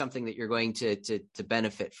going to be something that you're going to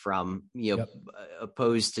benefit from,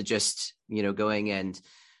 opposed to just, going and,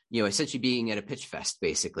 essentially being at a pitch fest,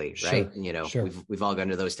 basically, right? Sure. We've all gone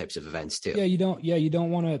to those types of events too. You don't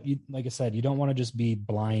want to, like I said, you don't want to just be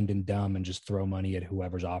blind and dumb and just throw money at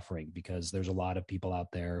whoever's offering, because there's a lot of people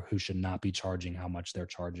out there who should not be charging how much they're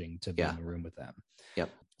charging to be in the room with them. Yep.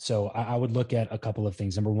 So I would look at a couple of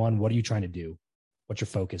things. Number one, what are you trying to do? What's your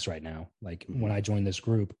focus right now? Like when I joined this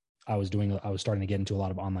group, I was starting to get into a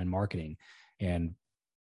lot of online marketing, and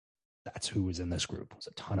that's who was in this group. It was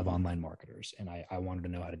a ton of online marketers, and I wanted to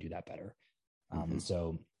know how to do that better. And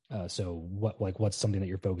so what's something that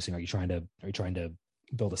you're focusing? Are you trying to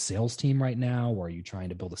build a sales team right now, or are you trying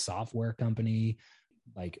to build a software company?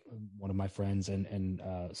 Like one of my friends and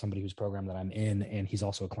somebody whose program that I'm in, and he's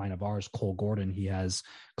also a client of ours, Cole Gordon. He has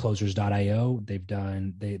closers.io.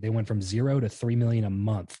 They went from 0 to 3 million a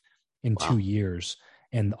month in 2 years.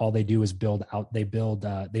 And all they do is build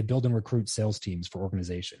and recruit sales teams for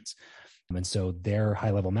organizations. And so their high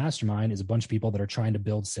level mastermind is a bunch of people that are trying to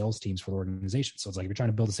build sales teams for the organization. So it's like, if you're trying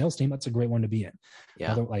to build a sales team, that's a great one to be in.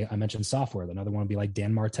 Yeah. Like I mentioned software. Another one would be like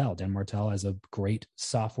Dan Martell. Dan Martell has a great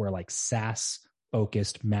software, like SaaS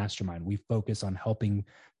focused mastermind. We focus on helping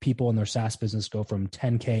people in their SaaS business go from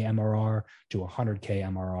 10K MRR to 100K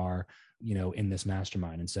MRR, in this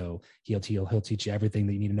mastermind. And so he'll teach you everything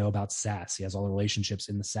that you need to know about SaaS. He has all the relationships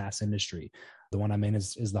in the SaaS industry. The one I'm in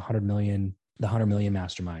is the 100 million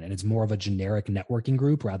mastermind. And it's more of a generic networking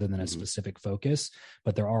group rather than a specific focus.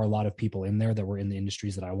 But there are a lot of people in there that were in the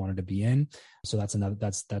industries that I wanted to be in. So that's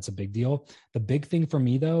a big deal. The big thing for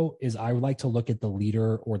me though, is I would like to look at the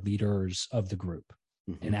leader or leaders of the group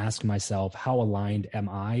and ask myself, how aligned am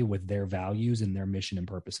I with their values and their mission and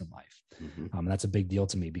purpose in life? That's a big deal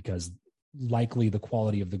to me, because likely the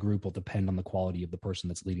quality of the group will depend on the quality of the person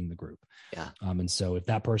that's leading the group. Yeah. And so if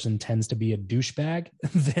that person tends to be a douchebag,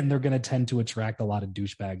 then they're going to tend to attract a lot of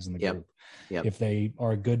douchebags in the group. Yep. If they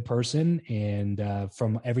are a good person, and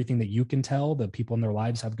from everything that you can tell, the people in their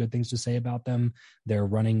lives have good things to say about them, they're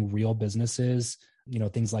running real businesses,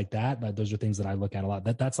 things like that. Those are things that I look at a lot.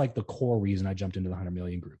 That's like the core reason I jumped into the 100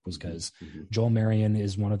 million group, was because Joel Marion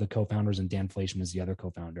is one of the co-founders and Dan Fleischman is the other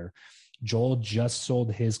co-founder. Joel just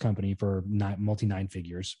sold his company for multi 9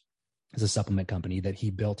 figures as a supplement company that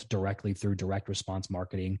he built directly through direct response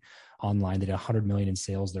marketing online. They did 100 million in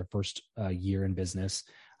sales their first year in business.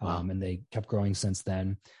 And they kept growing since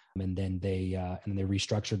then. And then they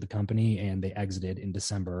restructured the company and they exited in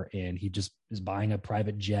December, and he just is buying a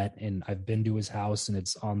private jet. And I've been to his house, and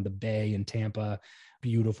it's on the bay in Tampa,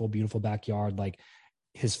 beautiful, beautiful backyard. Like,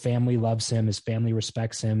 his family loves him. His family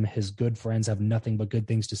respects him. His good friends have nothing but good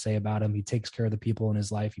things to say about him. He takes care of the people in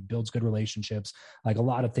his life. He builds good relationships, like a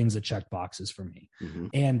lot of things that check boxes for me.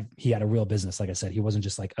 And he had a real business. Like I said, he wasn't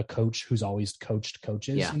just like a coach who's always coached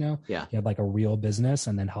coaches, He had like a real business,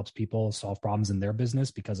 and then helps people solve problems in their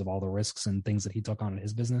business because of all the risks and things that he took on in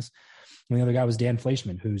his business. And the other guy was Dan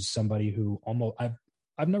Fleischman, who's somebody who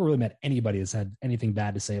I've never really met anybody that's had anything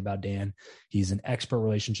bad to say about Dan. He's an expert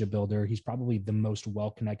relationship builder. He's probably the most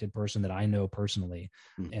well-connected person that I know personally.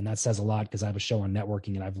 And that says a lot, because I have a show on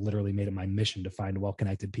networking, and I've literally made it my mission to find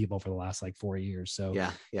well-connected people for the last 4 years. So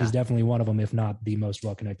he's definitely one of them, if not the most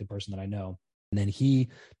well-connected person that I know. And then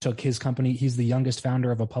he took his company. He's the youngest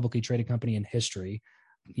founder of a publicly traded company in history.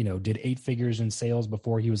 Did 8 figures in sales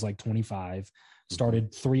before he was 25.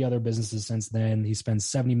 Started 3 other businesses since then. He spends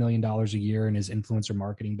 $70 million a year in his influencer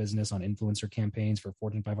marketing business on influencer campaigns for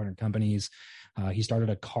Fortune 500 companies. He started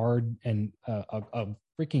a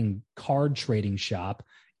freaking card trading shop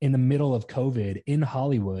in the middle of COVID in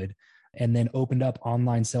Hollywood, and then opened up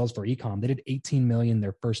online sales for e-com. They did 18 million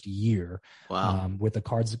their first year. Wow. With the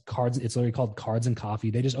cards. It's literally called Cards and Coffee.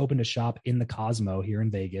 They just opened a shop in the Cosmo here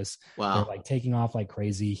in Vegas. Wow. They're taking off like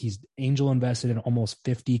crazy. He's angel invested in almost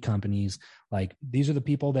 50 companies. These are the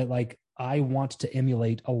people that I want to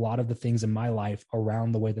emulate a lot of the things in my life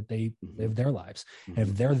around the way that they live their lives. And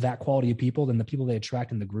if they're that quality of people, then the people they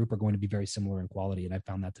attract in the group are going to be very similar in quality. And I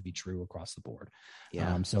found that to be true across the board.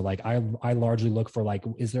 Yeah. So I largely look for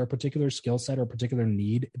is there a particular skill set or a particular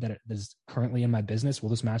need that is currently in my business? Will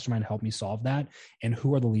this mastermind help me solve that? And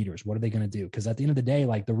who are the leaders? What are they going to do? Because at the end of the day,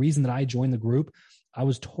 the reason that I joined the group, I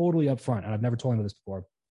was totally upfront, and I've never told him this before.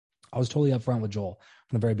 I was totally upfront with Joel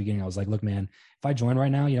from the very beginning. I was like, look, man, if I join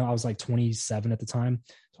right now, I was 27 at the time,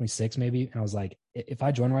 26 maybe. And I was like, if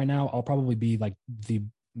I join right now, I'll probably be the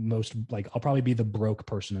I'll probably be the broke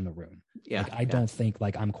person in the room. Yeah. Like, I don't think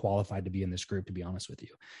like I'm qualified to be in this group, to be honest with you.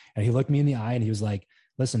 And he looked me in the eye and he was like,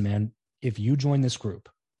 listen, man, if you join this group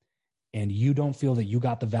and you don't feel that you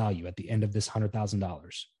got the value at the end of this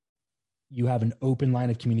 $100,000, you have an open line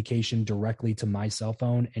of communication directly to my cell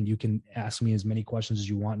phone, and you can ask me as many questions as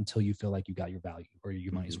you want until you feel like you got your value or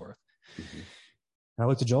your money's worth. Mm-hmm. And I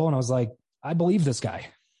looked at Joel and I was like, I believe this guy.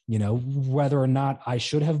 You know, whether or not I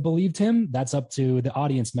should have believed him, that's up to the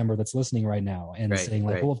audience member that's listening right now and saying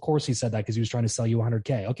like, well, of course he said that because he was trying to sell you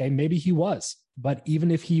 100K. Okay, maybe he was. But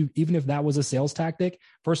even if that was a sales tactic,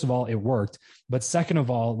 first of all, it worked. But second of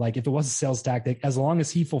all, like if it was a sales tactic, as long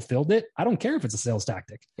as he fulfilled it, I don't care if it's a sales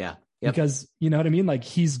tactic. Yeah. Yep. Because you know what I mean? Like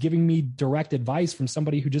he's giving me direct advice from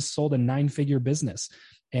somebody who just sold a 9-figure business.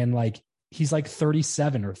 And like, he's like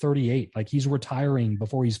 37 or 38. Like he's retiring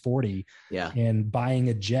before he's 40 and buying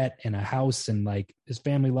a jet and a house, and like his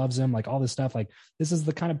family loves him, like all this stuff. Like this is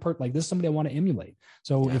the kind of like this is somebody I want to emulate.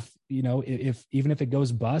 So if even if it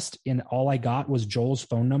goes bust and all I got was Joel's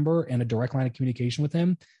phone number and a direct line of communication with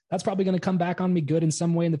him, that's probably going to come back on me good in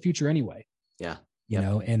some way in the future anyway. Yeah. You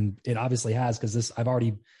know, and it obviously has, because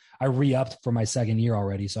I re-upped for my second year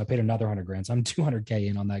already. So I paid another $100,000. So I'm 200K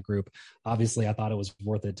in on that group. Obviously I thought it was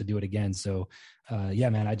worth it to do it again. So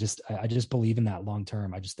man, I just believe in that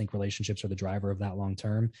long-term. I just think relationships are the driver of that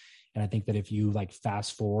long-term. And I think that if you like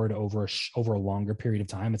fast forward over a longer period of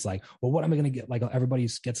time, it's like, well, what am I going to get? Like everybody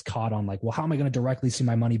gets caught on like, well, how am I going to directly see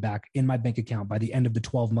my money back in my bank account by the end of the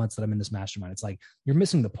 12 months that I'm in this mastermind? It's like, you're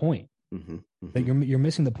missing the point. Mm-hmm, mm-hmm. That you're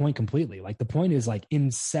missing the point completely. Like the point is like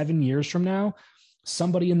in 7 years from now,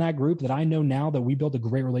 somebody in that group that I know now that we built a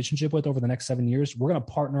great relationship with over the next 7 years, we're going to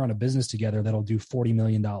partner on a business together that'll do $40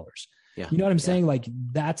 million. Yeah. You know what I'm saying? Like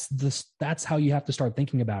that's how you have to start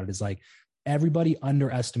thinking about it, is like everybody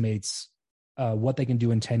underestimates what they can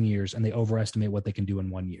do in 10 years and they overestimate what they can do in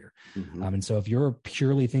 1 year. Mm-hmm. And so if you're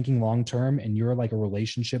purely thinking long-term and you're like a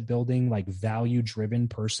relationship building, like value driven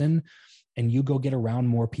person, and you go get around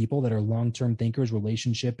more people that are long-term thinkers,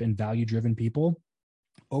 relationship and value driven people,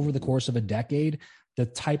 over the course of a decade, the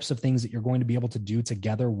types of things that you're going to be able to do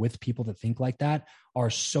together with people that think like that are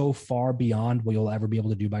so far beyond what you'll ever be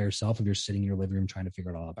able to do by yourself if you're sitting in your living room trying to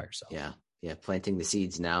figure it all out by yourself. Yeah. Yeah. Planting the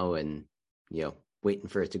seeds now and, waiting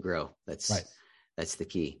for it to grow. That's the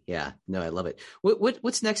key. Yeah. No, I love it.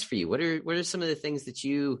 What's next for you? What are some of the things that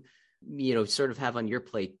you sort of have on your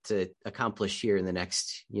plate to accomplish here in the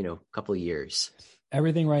next, couple of years?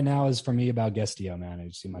 Everything right now is for me about Guestio, man. I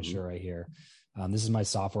see my shirt right here. This is my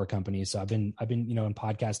software company. So I've been, in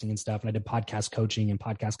podcasting and stuff, and I did podcast coaching and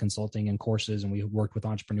podcast consulting and courses, and we worked with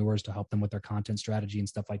entrepreneurs to help them with their content strategy and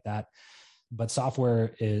stuff like that. But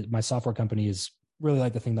my software company is really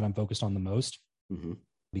like the thing that I'm focused on the most,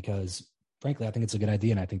 because frankly, I think it's a good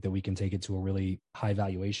idea. And I think that we can take it to a really high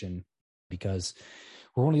valuation, because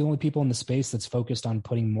we're one of the only people in the space that's focused on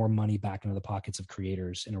putting more money back into the pockets of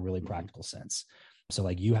creators in a really practical sense. So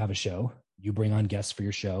like, you have a show, you bring on guests for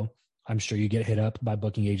your show. I'm sure you get hit up by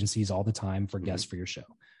booking agencies all the time for guests for your show.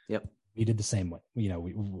 Yep. We did the same way. We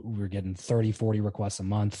were getting 30, 40 requests a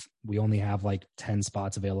month. We only have like 10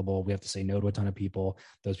 spots available. We have to say no to a ton of people.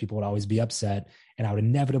 Those people would always be upset. And I would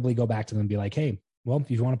inevitably go back to them and be like, hey, well,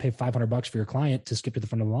 if you want to pay $500 for your client to skip to the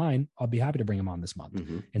front of the line, I'll be happy to bring them on this month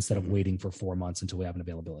instead of waiting for 4 months until we have an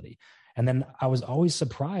availability. And then I was always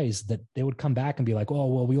surprised that they would come back and be like, oh,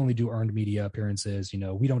 well, we only do earned media appearances.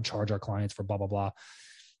 We don't charge our clients for blah, blah, blah.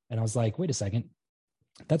 And I was like, wait a second,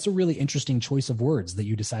 that's a really interesting choice of words that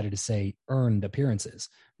you decided to say earned appearances,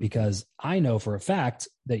 because I know for a fact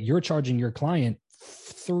that you're charging your client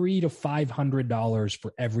 $300 to $500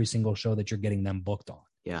 for every single show that you're getting them booked on.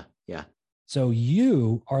 Yeah. Yeah. So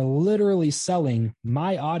you are literally selling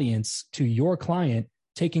my audience to your client,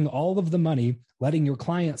 taking all of the money, letting your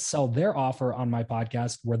client sell their offer on my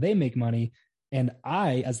podcast where they make money. And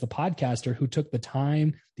I, as the podcaster who took the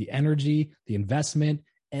time, the energy, the investment,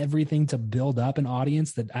 everything to build up an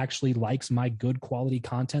audience that actually likes my good quality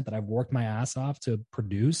content that I've worked my ass off to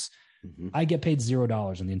produce, I get paid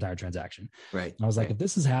 $0 in the entire transaction. Right. And I was like, if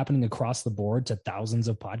this is happening across the board to thousands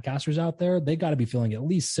of podcasters out there, they got to be feeling at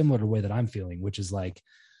least similar to the way that I'm feeling, which is like,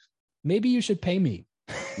 maybe you should pay me.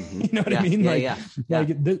 You know what I mean? Like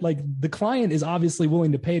the client is obviously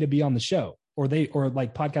willing to pay to be on the show, or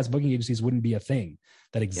like podcast booking agencies wouldn't be a thing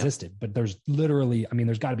that existed, but there's literally,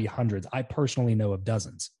 there's got to be hundreds. I personally know of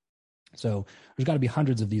dozens. So there's got to be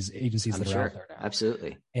hundreds of these agencies I'm that are out there now.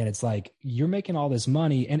 Absolutely. And it's like, you're making all this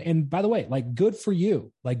money. And by the way, like, good for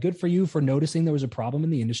you. Like, good for you for noticing there was a problem in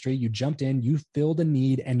the industry. You jumped in, you filled a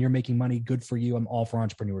need, and you're making money. Good for you. I'm all for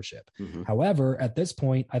entrepreneurship. Mm-hmm. However, at this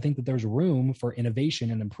point, I think that there's room for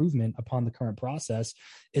innovation and improvement upon the current process,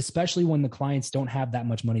 especially when the clients don't have that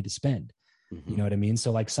much money to spend. You know what I mean?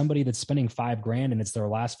 So like somebody that's spending $5,000 and it's their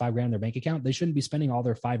last $5,000 in their bank account, they shouldn't be spending all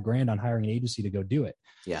their $5,000 on hiring an agency to go do it.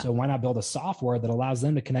 Yeah. So why not build a software that allows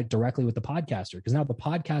them to connect directly with the podcaster? Because now the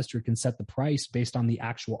podcaster can set the price based on the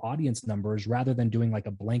actual audience numbers rather than doing like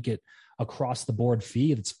a blanket across the board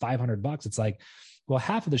fee that's $500. It's like, well,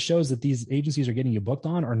 half of the shows that these agencies are getting you booked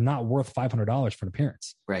on are not worth $500 for an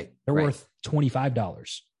appearance. Right. They're worth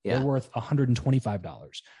 $25. Yeah. They're worth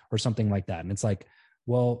 $125 or something like that. And it's like,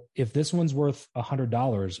 well, if this one's worth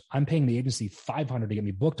 $100, I'm paying the agency $500 to get me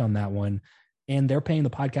booked on that one, and they're paying the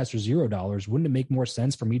podcaster $0. Wouldn't it make more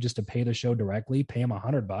sense for me just to pay the show directly, pay them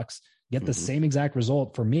 $100, get the same exact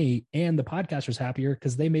result for me, and the podcaster's happier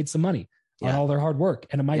because they made some money on all their hard work,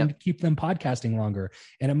 and it might keep them podcasting longer,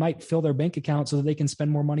 and it might fill their bank account so that they can spend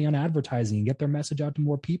more money on advertising and get their message out to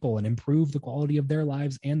more people and improve the quality of their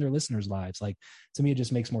lives and their listeners' lives. Like, to me, it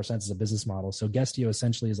just makes more sense as a business model. So Guestio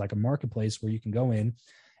essentially is like a marketplace where you can go in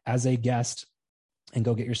as a guest and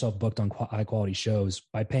go get yourself booked on high quality shows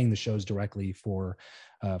by paying the shows directly for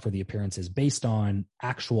the appearances based on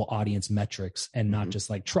actual audience metrics and not just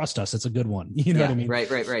like, trust us, it's a good one. You know what I mean? Right.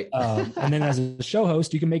 And then as a show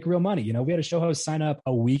host, you can make real money. You know, we had a show host sign up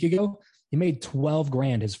a week ago. He made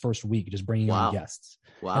 $12,000 his first week, just bringing on guests.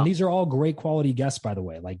 Wow. And these are all great quality guests, by the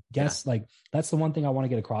way, like guests, like that's the one thing I want to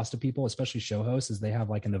get across to people, especially show hosts, is they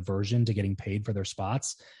have like an aversion to getting paid for their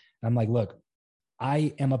spots. And I'm like, look,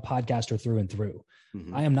 I am a podcaster through and through.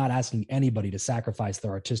 I am not asking anybody to sacrifice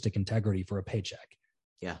their artistic integrity for a paycheck.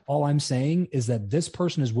 Yeah. All I'm saying is that this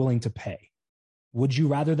person is willing to pay. Would you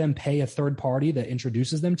rather them pay a third party that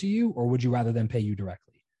introduces them to you, or would you rather them pay you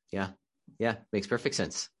directly? Yeah. Yeah. Makes perfect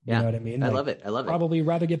sense. Yeah. You know what I mean? I love it. Probably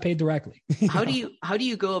rather get paid directly. How do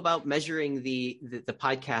you go about measuring the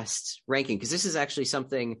podcast ranking? Because this is actually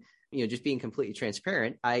something, just being completely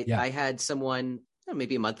transparent. I had someone,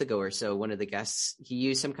 maybe a month ago or so, one of the guests, he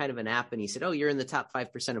used some kind of an app and he said, "Oh, you're in the top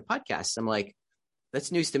 5% of podcasts." I'm like,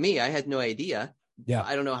 that's news to me. I had no idea. Yeah.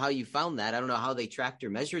 I don't know how you found that. I don't know how they tracked or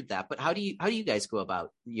measured that, but how do you guys go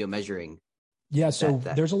about, measuring? Yeah. So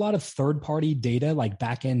there's a lot of third-party data, like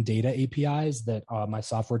back-end data APIs that my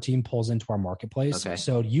software team pulls into our marketplace. Okay.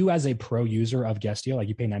 So you as a pro user of Guestio, like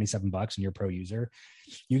you pay $97 and you're a pro user,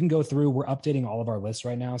 you can go through, we're updating all of our lists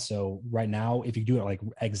right now. So right now, if you do it like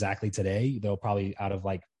exactly today, they'll probably, out of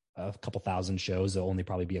like a couple thousand shows, there'll only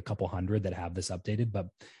probably be a couple hundred that have this updated, but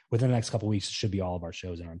within the next couple of weeks, it should be all of our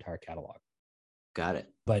shows in our entire catalog. Got it.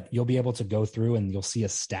 But you'll be able to go through and you'll see a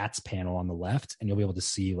stats panel on the left, and you'll be able to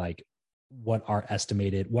see like what our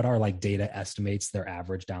like data estimates their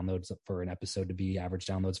average downloads for an episode to be, average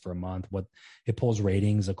downloads for a month, what it pulls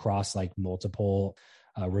ratings across like multiple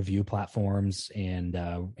review platforms and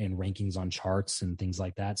rankings on charts and things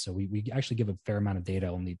like that. So we actually give a fair amount of data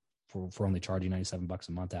only for only charging $97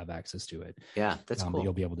 a month to have access to it. Yeah, that's cool. That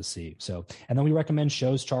you'll be able to see. So, and then we recommend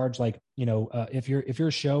shows charge like, if you're a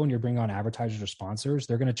show and you're bringing on advertisers or sponsors,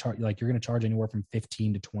 they're going to charge, like you're going to charge anywhere from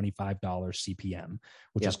 $15 to $25 CPM,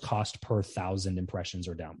 which is cost per 1,000 impressions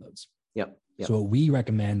or downloads. Yep. So what we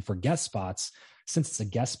recommend for guest spots, since it's a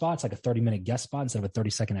guest spot, it's like a 30-minute guest spot instead of a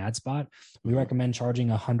 30-second ad spot, we recommend charging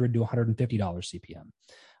 $100 to $150 CPM.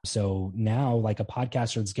 So now, like a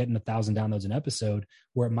podcaster that's getting 1,000 downloads an episode,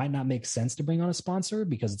 where it might not make sense to bring on a sponsor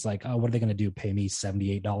because it's like, oh, what are they going to do? Pay me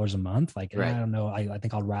 $78 a month? Like, right. I don't know. I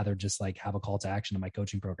think I'd rather just like have a call to action in my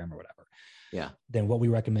coaching program or whatever. Yeah. Then what we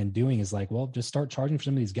recommend doing is like, well, just start charging for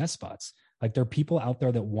some of these guest spots. Like, there are people out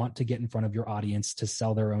there that want to get in front of your audience to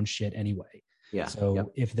sell their own shit anyway. Yeah.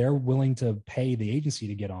 So if they're willing to pay the agency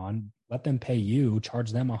to get on, let them pay you,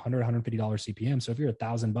 charge them $100, $150 CPM. So if you're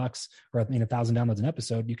 $1,000 or 1,000 downloads an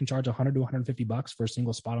episode, you can charge $100 to $150 for a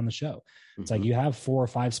single spot on the show. It's like you have 4 or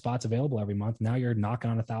 5 spots available every month. Now you're knocking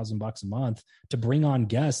on $1,000 a month to bring on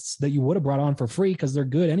guests that you would have brought on for free because they're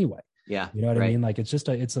good anyway. Yeah. You know what I mean? Like, it's just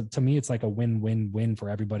to me, it's like a win-win-win for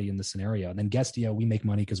everybody in the scenario. And then Guestio, we make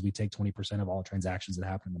money because we take 20% of all transactions that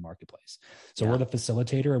happen in the marketplace. So we're the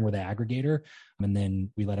facilitator and we're the aggregator. And then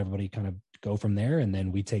we let everybody kind of go from there. And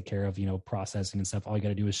then we take care of, processing and stuff. All you got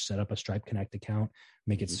to do is set up a Stripe Connect account,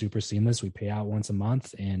 make it super seamless. We pay out once a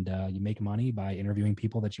month, and you make money by interviewing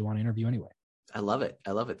people that you want to interview anyway. I love it.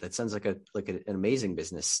 That sounds like an amazing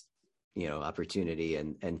business. opportunity.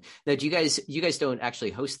 And now, you guys don't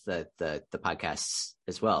actually host the podcasts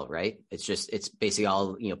as well, right? It's basically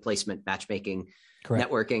all, placement, matchmaking,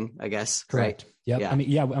 Correct. networking, I guess. Correct. Right? Yep.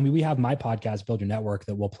 Yeah. I mean, we have my podcast, Build Your Network,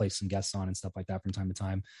 that we'll place some guests on and stuff like that from time to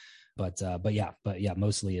time. But yeah,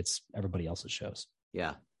 mostly it's everybody else's shows.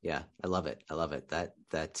 Yeah. Yeah. I love it.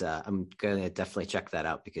 That I'm going to definitely check that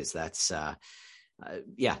out, because that's, I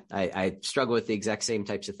struggle with the exact same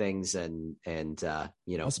types of things, and that's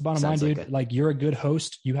the bottom line, dude. Like, you're a good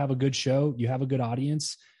host, you have a good show, you have a good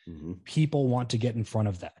audience. Mm-hmm. People want to get in front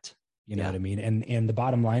of that. You know what I mean? And the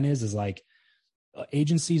bottom line is like,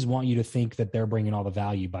 agencies want you to think that they're bringing all the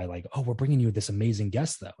value by like, oh, we're bringing you this amazing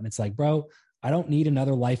guest though. And it's like, bro, I don't need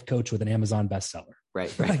another life coach with an Amazon bestseller.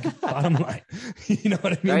 Right. Like, bottom line, you know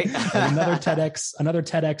what I mean? Right? Like another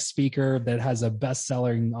TEDx speaker that has a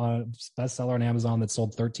bestseller on Amazon that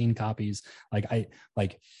sold 13 copies.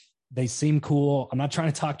 They seem cool. I'm not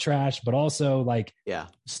trying to talk trash, but also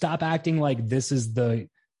stop acting like this is the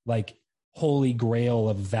holy grail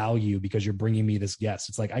of value because you're bringing me this guest.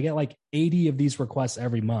 It's like, I get like 80 of these requests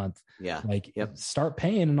every month. Yeah. Start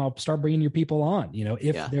paying and I'll start bringing your people on,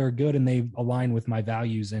 if they're good and they align with my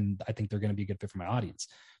values and I think they're going to be a good fit for my audience.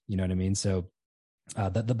 You know what I mean? So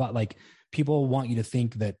people want you to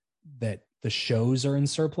think that the shows are in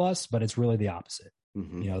surplus, but it's really the opposite.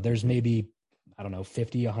 Mm-hmm. There's maybe, I don't know,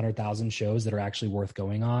 50, 100,000 shows that are actually worth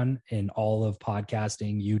going on in all of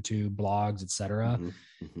podcasting, YouTube, blogs, etc. Mm-hmm.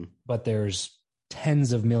 Mm-hmm. But there's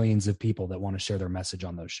tens of millions of people that want to share their message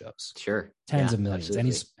on those shows. Sure. Tens of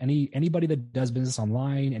millions. Anybody that does business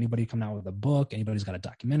online, anybody coming out with a book, anybody who's got a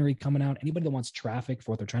documentary coming out, anybody that wants traffic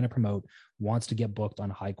for what they're trying to promote wants to get booked on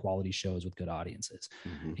high quality shows with good audiences.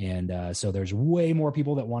 Mm-hmm. And so there's way more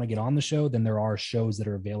people that want to get on the show than there are shows that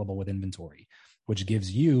are available with inventory, which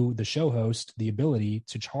gives you, the show host, the ability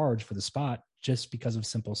to charge for the spot just because of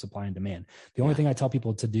simple supply and demand. The only thing I tell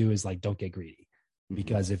people to do is don't get greedy.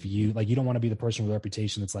 Because if you you don't want to be the person with a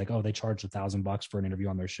reputation that's like, oh, they charged $1,000 for an interview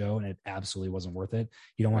on their show and it absolutely wasn't worth it.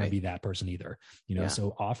 You don't want to be that person either,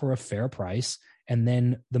 so offer a fair price. And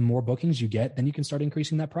then the more bookings you get, then you can start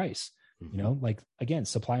increasing that price. Mm-hmm. Again,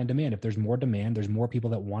 supply and demand. If there's more demand, there's more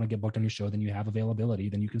people that want to get booked on your show than you have availability,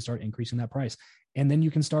 then you can start increasing that price. And then you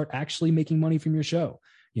can start actually making money from your show.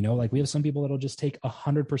 We have some people that'll just take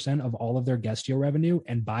 100% of all of their Guestio revenue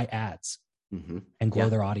and buy ads. Mm-hmm. And grow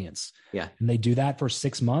their audience. Yeah. And they do that for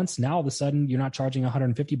 6 months. Now, all of a sudden, you're not charging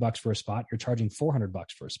 $150 for a spot. You're charging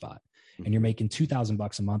 $400 for a spot. Mm-hmm. And you're making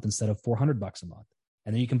 $2,000 a month instead of $400 a month.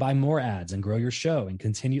 And then you can buy more ads and grow your show and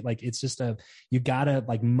continue. It's just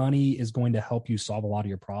money is going to help you solve a lot of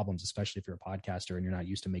your problems, especially if you're a podcaster and you're not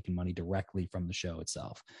used to making money directly from the show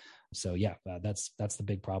itself. So that's the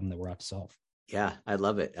big problem that we're out to solve. Yeah, I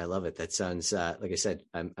love it. That sounds, like I said,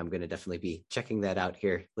 I'm going to definitely be checking that out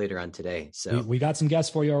here later on today. So we got some guests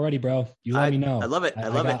for you already, bro. You let me know. I love it.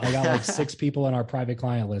 I got 6 people on our private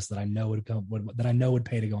client list that I know would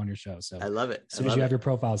pay to go on your show. So I love it. As soon as you have your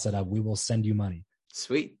profile set up, we will send you money.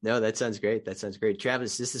 Sweet. No, that sounds great.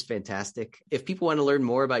 Travis, this is fantastic. If people want to learn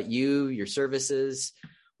more about you, your services,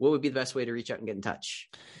 what would be the best way to reach out and get in touch?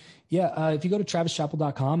 Yeah. If you go to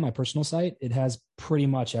travischappell.com, my personal site, it has pretty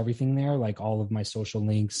much everything there, like all of my social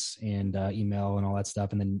links and email and all that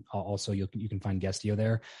stuff. And then also you can find Guestio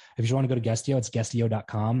there. If you want to go to Guestio, it's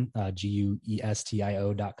guestio.com,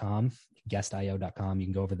 guestio.com, guestio.com. You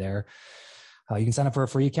can go over there. You can sign up for a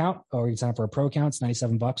free account or you can sign up for a pro account. It's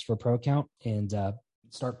 $97 for a pro account, and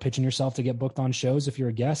start pitching yourself to get booked on shows. If you're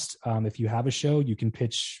a guest, if you have a show, you can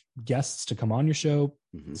pitch guests to come on your show.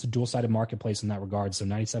 Mm-hmm. It's a dual-sided marketplace in that regard. So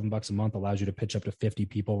 $97 a month allows you to pitch up to 50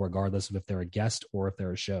 people, regardless of if they're a guest or if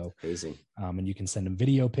they're a show. Amazing. And you can send them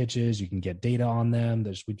video pitches. You can get data on them.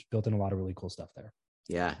 We've built in a lot of really cool stuff there.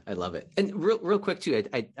 Yeah, I love it. And real quick too,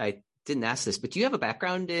 I didn't ask this, but do you have a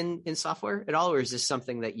background in software at all? Or is this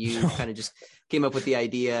something that you kind of just came up with the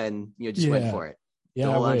idea and just went for it? Yeah,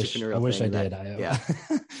 I wish I did.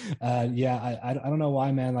 I don't know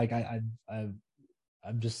why, man.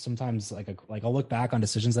 I'm just sometimes I'll look back on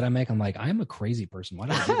decisions that I make. I'm like, I'm a crazy person. Why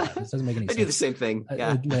do I do that? This doesn't make any sense. I do the same thing.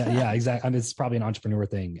 Yeah. Yeah, exactly. I mean, it's probably an entrepreneur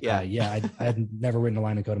thing. Yeah. I had never written a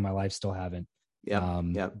line of code in my life. Still haven't.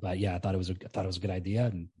 Yeah. But yeah, I thought it was a good idea,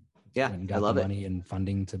 and got the money and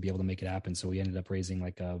funding to be able to make it happen. So we ended up raising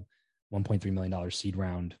like a $1.3 million seed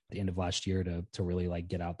round at the end of last year to really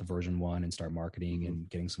get out the version 1 and start marketing and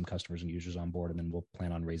getting some customers and users on board. And then we'll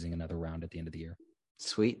plan on raising another round at the end of the year.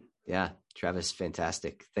 Sweet. Yeah. Travis,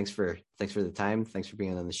 fantastic. Thanks for the time. Thanks for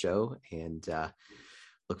being on the show, and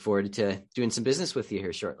look forward to doing some business with you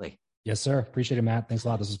here shortly. Yes, sir. Appreciate it, Matt. Thanks a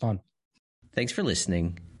lot. This was fun. Thanks for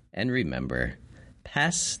listening. And remember,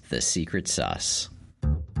 pass the secret sauce.